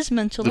 That is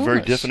mental illness. The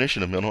very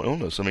definition of mental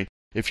illness. I mean,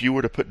 if you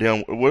were to put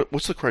down,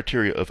 what's the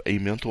criteria of a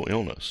mental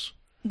illness?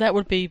 That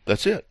would be...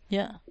 That's it.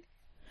 Yeah.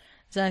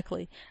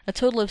 Exactly. A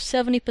total of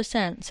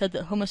 70% said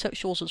that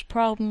homosexuals'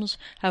 problems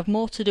have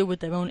more to do with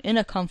their own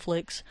inner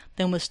conflicts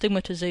than with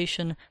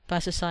stigmatization by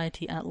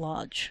society at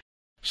large.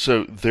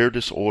 So their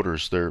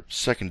disorders, their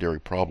secondary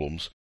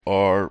problems,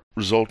 are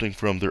resulting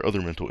from their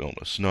other mental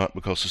illness, not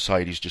because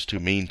society's just too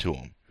mean to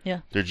them.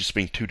 Yeah. They're just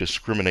being too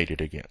discriminated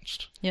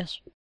against.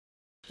 Yes.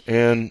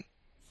 And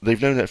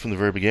they've known that from the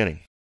very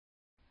beginning.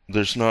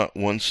 There's not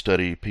one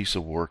study, piece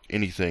of work,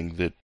 anything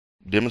that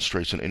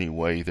demonstrates in any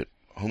way that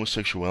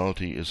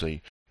homosexuality is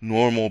a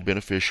normal,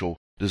 beneficial,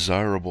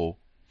 desirable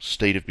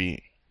state of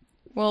being.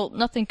 Well,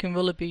 nothing can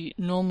really be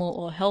normal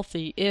or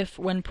healthy if,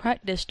 when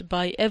practiced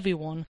by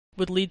everyone,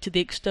 would lead to the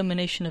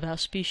extermination of our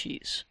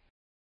species.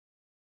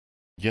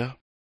 Yeah,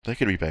 that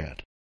could be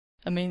bad.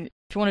 I mean,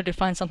 if you want to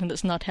define something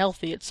that's not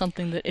healthy, it's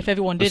something that if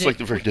everyone did it's like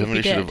the very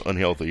definition of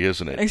unhealthy,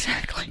 isn't it?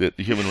 Exactly. That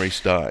the human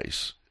race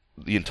dies.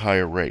 The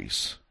entire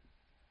race.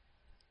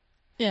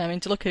 Yeah, I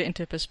mean, to look at it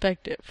into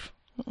perspective.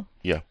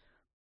 Yeah.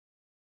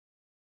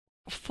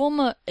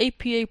 Former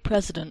APA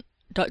president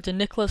Dr.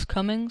 Nicholas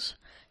Cummings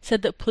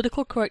said that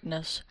political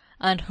correctness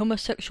and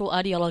homosexual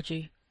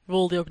ideology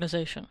rule the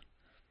organization.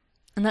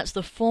 And that's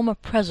the former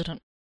president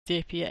of the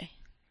APA.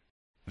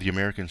 The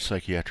American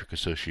Psychiatric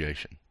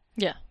Association.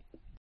 Yeah.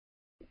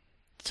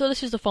 So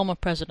this is the former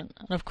president,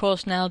 and of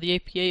course now the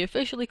APA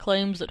officially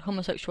claims that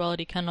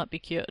homosexuality cannot be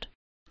cured.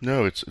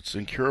 No, it's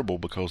incurable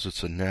because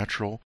it's a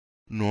natural,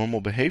 normal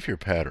behavior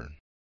pattern.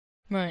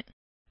 Right.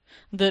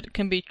 That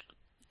can be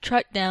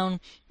tracked down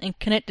and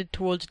connected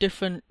towards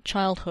different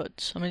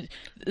childhoods. I mean,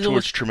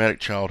 towards traumatic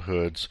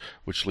childhoods,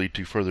 which lead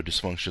to further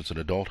dysfunctions in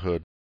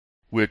adulthood,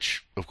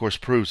 which, of course,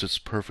 proves it's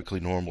perfectly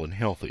normal and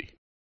healthy.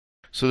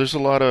 So there's a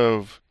lot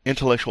of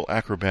intellectual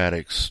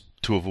acrobatics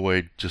to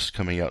avoid just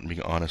coming out and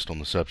being honest on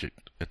the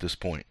subject at this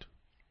point.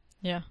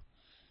 Yeah.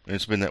 And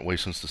it's been that way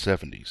since the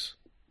 70s.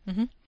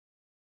 Mm-hmm.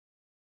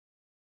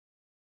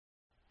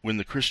 When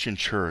the Christian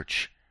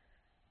church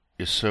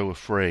is so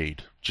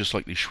afraid, just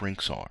like these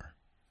shrinks are,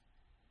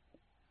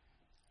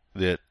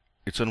 that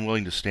it's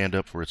unwilling to stand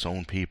up for its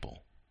own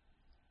people,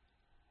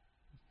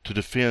 to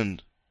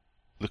defend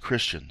the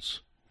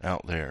Christians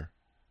out there,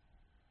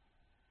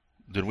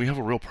 then we have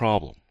a real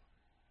problem.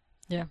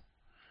 Yeah.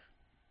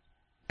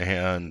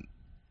 And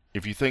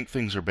if you think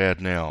things are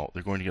bad now,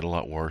 they're going to get a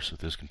lot worse if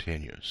this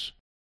continues.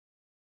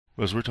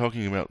 Because we're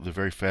talking about the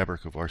very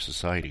fabric of our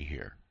society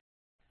here.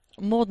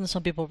 More than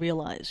some people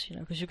realize,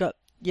 because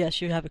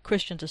you have a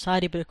Christian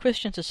society, but a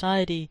Christian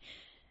society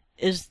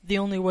is the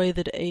only way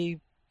that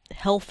a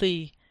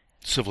healthy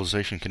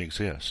civilization can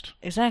exist.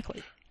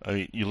 Exactly. I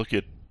mean, you look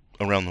at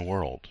around the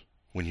world.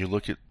 When you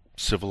look at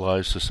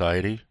civilized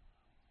society,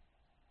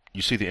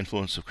 you see the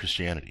influence of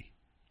Christianity.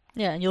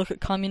 Yeah, and you look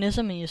at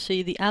communism and you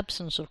see the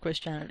absence of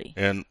Christianity.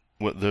 And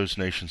what those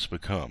nations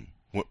become.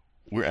 What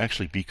we're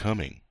actually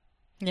becoming.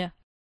 Yeah.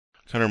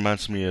 Kind of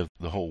reminds me of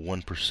the whole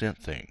 1%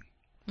 thing.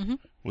 Mm-hmm.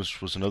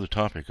 Which was another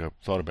topic I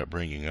thought about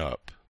bringing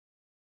up.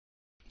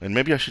 And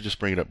maybe I should just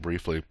bring it up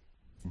briefly,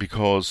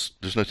 because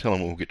there's no telling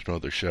when we'll get to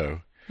another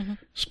show,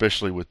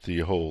 especially with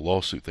the whole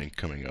lawsuit thing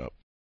coming up.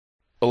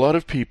 A lot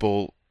of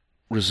people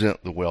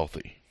resent the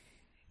wealthy.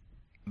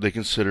 They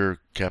consider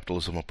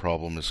capitalism a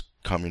problem as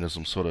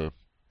communism sort of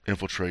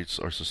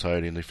infiltrates our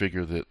society, and they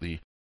figure that the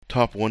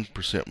top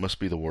 1% must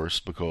be the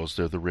worst because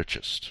they're the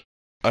richest.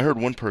 I heard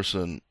one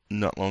person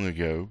not long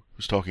ago who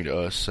was talking to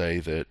us say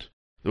that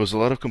there was a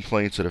lot of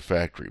complaints at a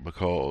factory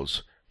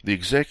because the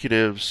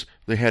executives,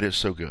 they had it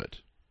so good.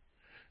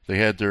 They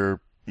had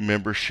their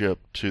membership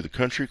to the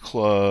country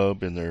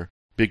club and their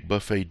big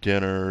buffet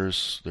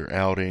dinners, their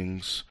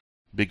outings,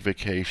 big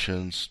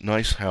vacations,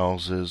 nice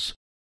houses,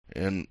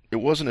 and it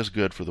wasn't as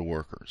good for the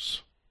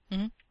workers.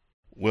 Mm-hmm.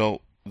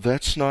 Well,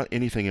 that's not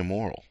anything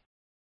immoral.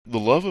 The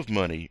love of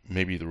money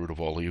may be the root of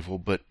all evil,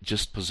 but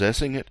just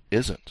possessing it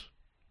isn't.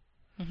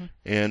 Mm-hmm.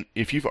 And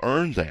if you've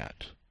earned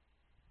that,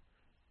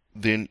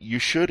 then you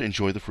should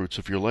enjoy the fruits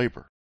of your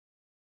labor.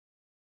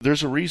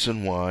 There's a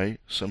reason why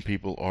some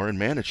people are in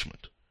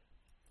management,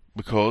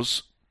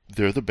 because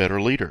they're the better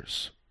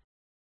leaders.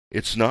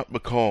 It's not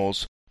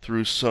because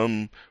through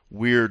some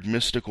weird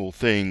mystical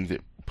thing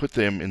that put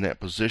them in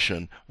that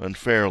position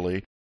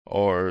unfairly,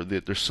 or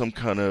that there's some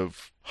kind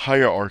of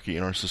hierarchy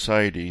in our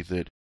society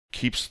that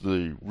keeps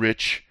the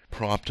rich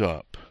propped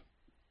up.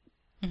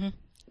 Mm-hmm.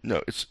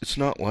 No, it's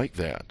not like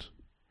that.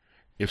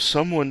 If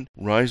someone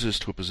rises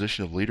to a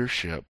position of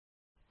leadership,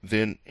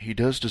 then he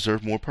does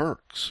deserve more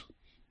perks.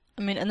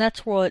 I mean, and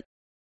that's what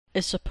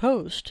is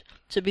supposed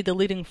to be the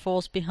leading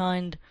force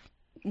behind,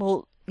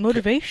 well,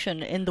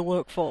 motivation in the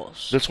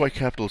workforce. That's why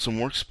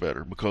capitalism works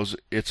better, because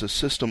it's a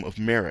system of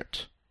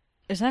merit.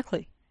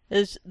 Exactly.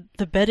 Is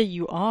the better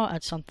you are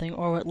at something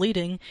or at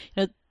leading,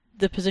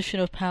 the position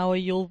of power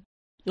you'll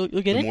get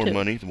into. The more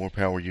money, the more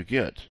power you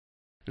get.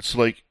 It's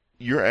like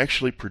you're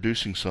actually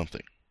producing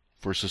something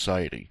for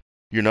society.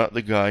 You're not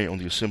the guy on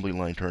the assembly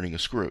line turning a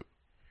screw.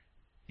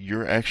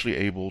 You're actually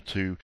able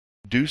to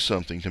do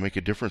something to make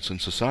a difference in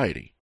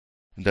society.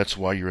 And that's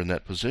why you're in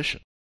that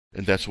position.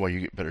 And that's why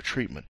you get better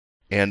treatment.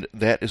 And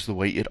that is the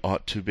way it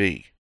ought to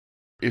be.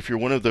 If you're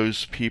one of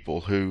those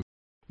people who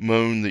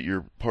moan that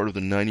you're part of the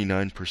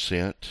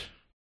 99%,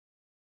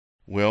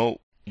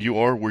 well, you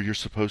are where you're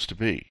supposed to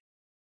be.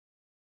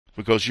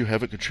 Because you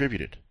haven't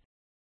contributed.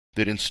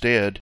 That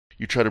instead,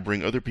 you try to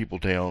bring other people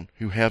down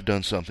who have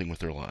done something with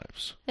their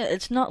lives. Yeah,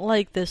 it's not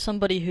like there's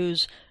somebody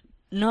who's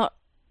not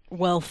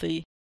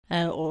wealthy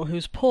or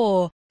who's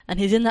poor, and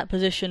he's in that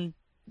position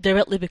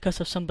directly because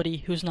of somebody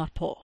who's not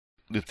poor.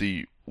 That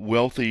the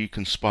wealthy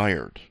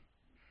conspired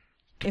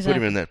to put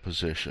him in that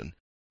position.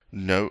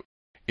 No,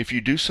 if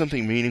you do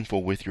something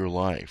meaningful with your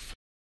life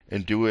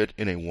and do it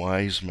in a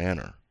wise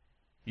manner,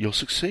 you'll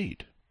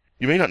succeed.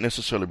 You may not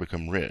necessarily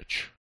become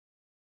rich.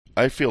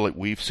 I feel like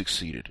we've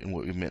succeeded in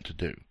what we meant to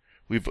do.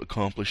 We've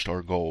accomplished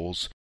our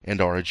goals and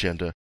our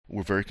agenda.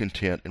 We're very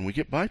content, and we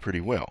get by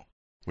pretty well.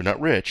 We're not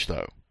rich,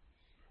 though.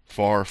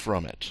 Far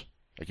from it,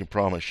 I can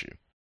promise you.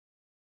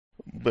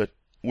 But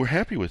we're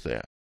happy with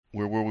that.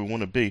 We're where we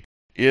want to be.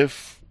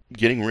 If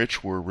getting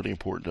rich were really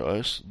important to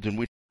us, then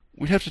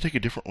we'd have to take a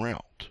different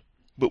route.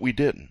 But we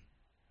didn't.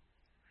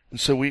 And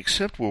so we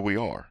accept where we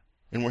are,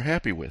 and we're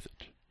happy with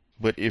it.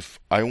 But if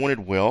I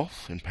wanted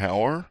wealth and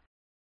power,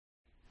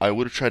 I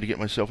would have tried to get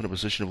myself in a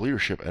position of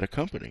leadership at a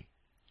company,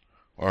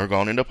 or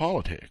gone into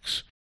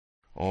politics,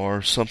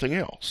 or something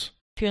else.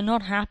 If you're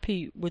not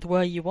happy with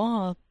where you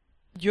are,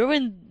 you're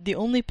in the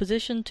only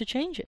position to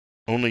change it.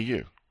 Only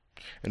you.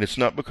 And it's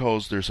not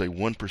because there's a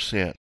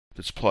 1%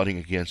 that's plotting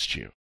against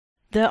you.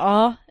 There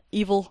are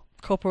evil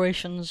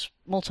corporations,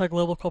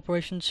 multi-global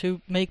corporations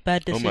who make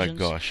bad decisions. Oh my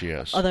gosh,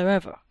 yes. Are there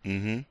ever?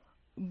 Mm-hmm.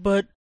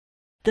 But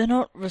they're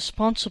not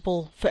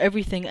responsible for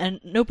everything,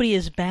 and nobody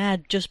is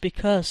bad just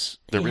because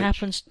he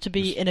happens to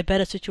be in a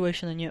better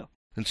situation than you.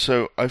 And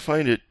so I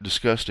find it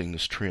disgusting,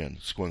 this trend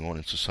that's going on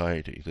in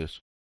society,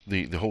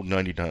 the whole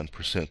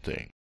 99%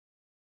 thing,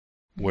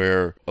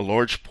 where a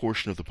large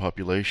portion of the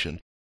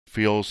population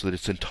feels that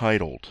it's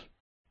entitled.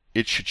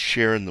 It should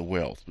share in the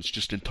wealth. It's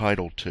just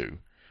entitled to,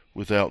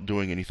 without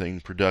doing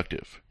anything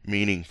productive,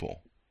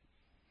 meaningful,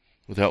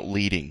 without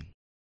leading.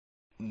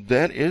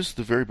 That is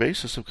the very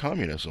basis of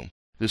communism.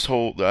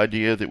 The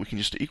idea that we can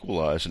just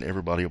equalize and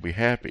everybody will be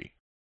happy.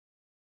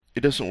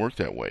 It doesn't work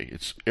that way.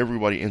 It's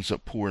everybody ends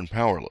up poor and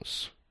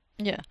powerless.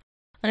 Yeah.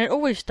 And it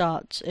always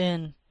starts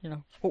in,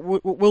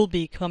 what will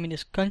be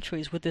communist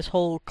countries with this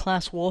whole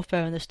class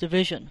warfare and this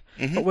division.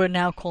 Mm-hmm. What we're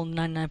now calling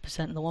 99%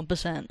 and the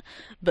 1%,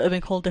 but have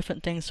been called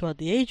different things throughout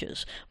the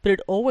ages. But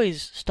it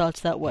always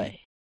starts that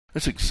way.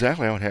 That's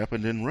exactly how it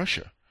happened in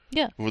Russia.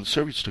 Yeah. Before the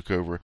Soviets took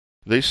over,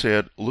 they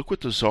said, look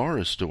what the Tsar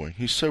is doing.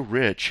 He's so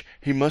rich,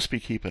 he must be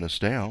keeping us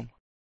down.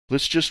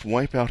 Let's just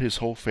wipe out his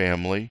whole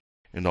family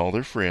and all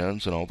their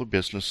friends and all the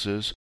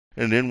businesses,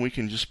 and then we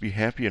can just be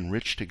happy and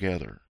rich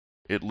together.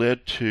 It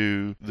led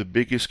to the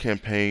biggest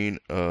campaign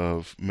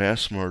of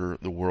mass murder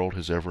the world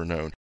has ever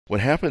known.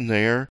 What happened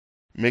there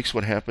makes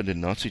what happened in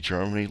Nazi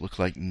Germany look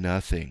like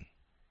nothing.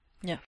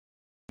 Yeah.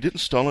 Didn't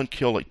Stalin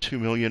kill like 2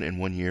 million in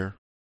 1 year?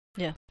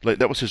 Yeah. Like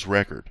that was his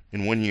record.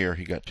 In 1 year,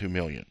 he got 2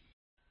 million.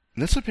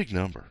 And that's a big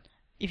number.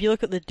 If you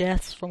look at the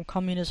deaths from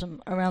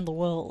communism around the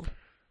world,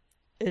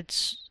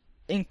 it's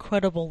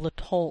incredible, the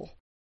toll.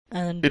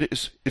 And it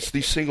is. It's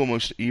the single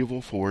most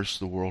evil force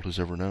the world has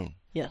ever known.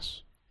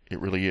 Yes. It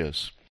really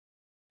is.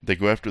 They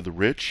go after the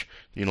rich,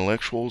 the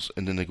intellectuals,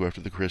 and then they go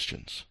after the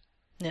Christians.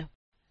 Yeah.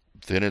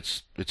 Then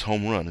it's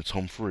home run. It's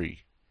home free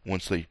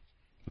once they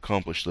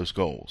accomplish those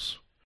goals.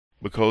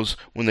 Because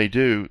when they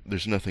do,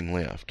 there's nothing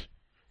left.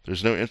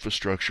 There's no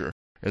infrastructure,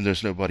 and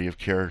there's no body of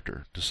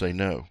character to say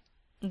no.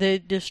 They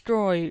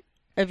destroy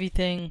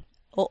everything,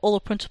 all the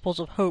principles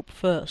of hope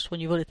first, when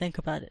you really think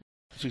about it.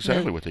 That's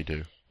exactly what they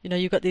do.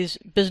 You've got these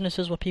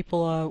businesses where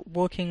people are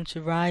working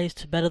to rise,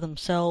 to better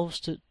themselves,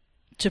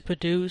 to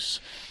produce,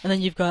 and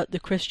then you've got the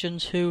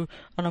Christians who,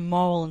 on a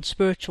moral and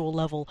spiritual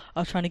level,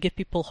 are trying to give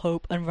people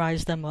hope and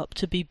rise them up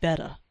to be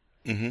better.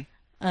 Mm-hmm.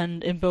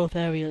 And in both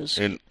areas.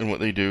 And what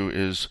they do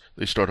is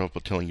they start off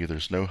with telling you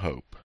there's no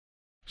hope.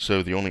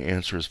 So the only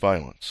answer is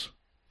violence.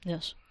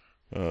 Yes.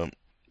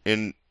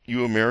 And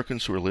you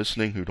Americans who are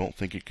listening who don't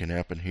think it can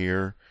happen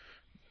here,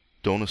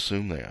 don't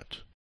assume that.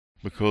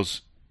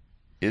 Because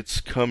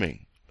it's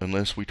coming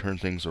unless we turn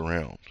things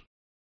around.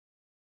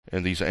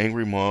 And these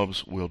angry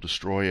mobs will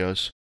destroy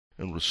us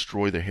and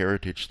destroy the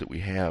heritage that we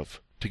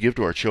have to give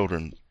to our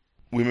children.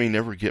 We may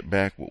never get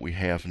back what we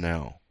have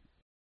now.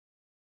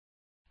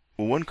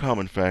 Well, one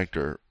common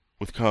factor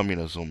with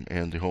communism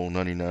and the whole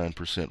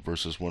 99%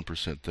 versus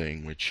 1%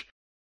 thing, which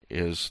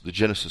is the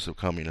genesis of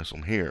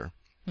communism here,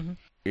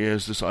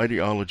 is this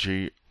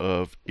ideology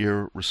of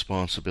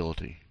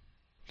irresponsibility.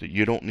 That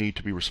you don't need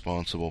to be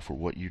responsible for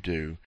what you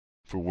do,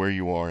 for where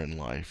you are in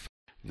life.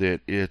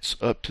 That it's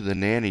up to the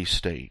nanny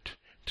state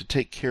to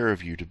take care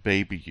of you, to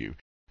baby you,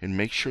 and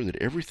make sure that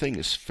everything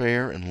is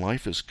fair and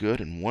life is good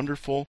and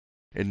wonderful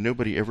and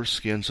nobody ever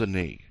skins a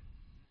knee.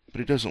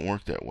 But it doesn't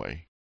work that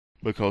way.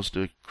 Because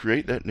to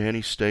create that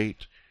nanny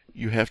state,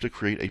 you have to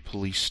create a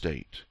police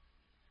state.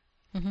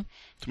 To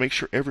make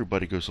sure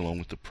everybody goes along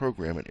with the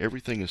program and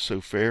everything is so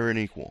fair and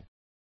equal.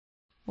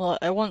 Well,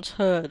 I once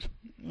heard,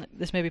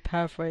 this may be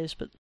paraphrased,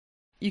 but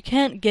you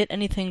can't get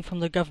anything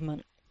from the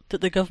government that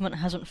the government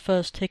hasn't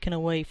first taken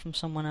away from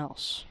someone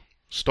else.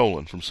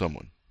 Stolen from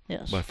someone.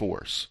 Yes. By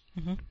force.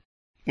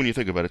 When you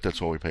think about it,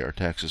 that's why we pay our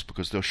taxes,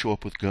 because they'll show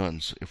up with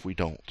guns if we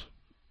don't.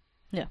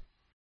 Yeah.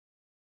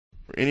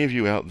 For any of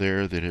you out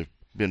there that have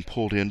been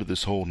pulled into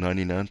this whole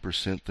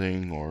 99%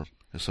 thing, or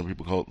as some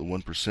people call it, the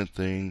 1%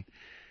 thing,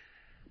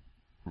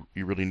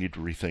 you really need to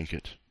rethink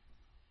it.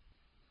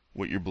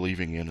 What you're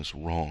believing in is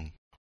wrong.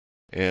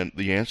 And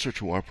the answer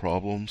to our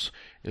problems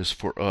is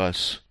for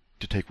us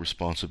to take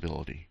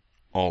responsibility.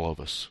 All of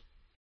us.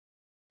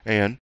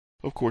 And,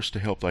 of course, to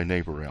help thy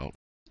neighbor out.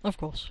 Of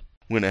course.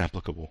 When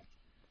applicable.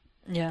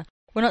 Yeah.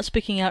 We're not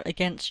speaking out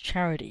against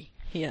charity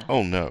here.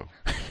 Oh, no.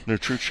 No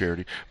true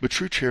charity. But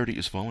true charity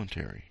is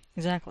voluntary.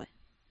 Exactly.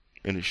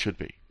 And it should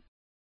be.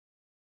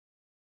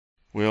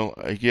 Well,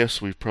 I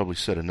guess we've probably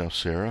said enough,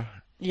 Sarah.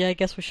 Yeah, I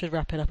guess we should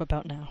wrap it up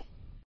about now.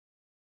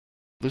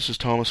 This is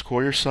Thomas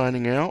Coyer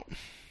signing out.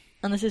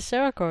 And this is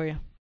Sarah Coyer.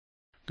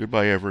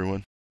 Goodbye,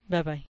 everyone.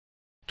 Bye-bye.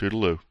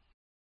 Toodaloo.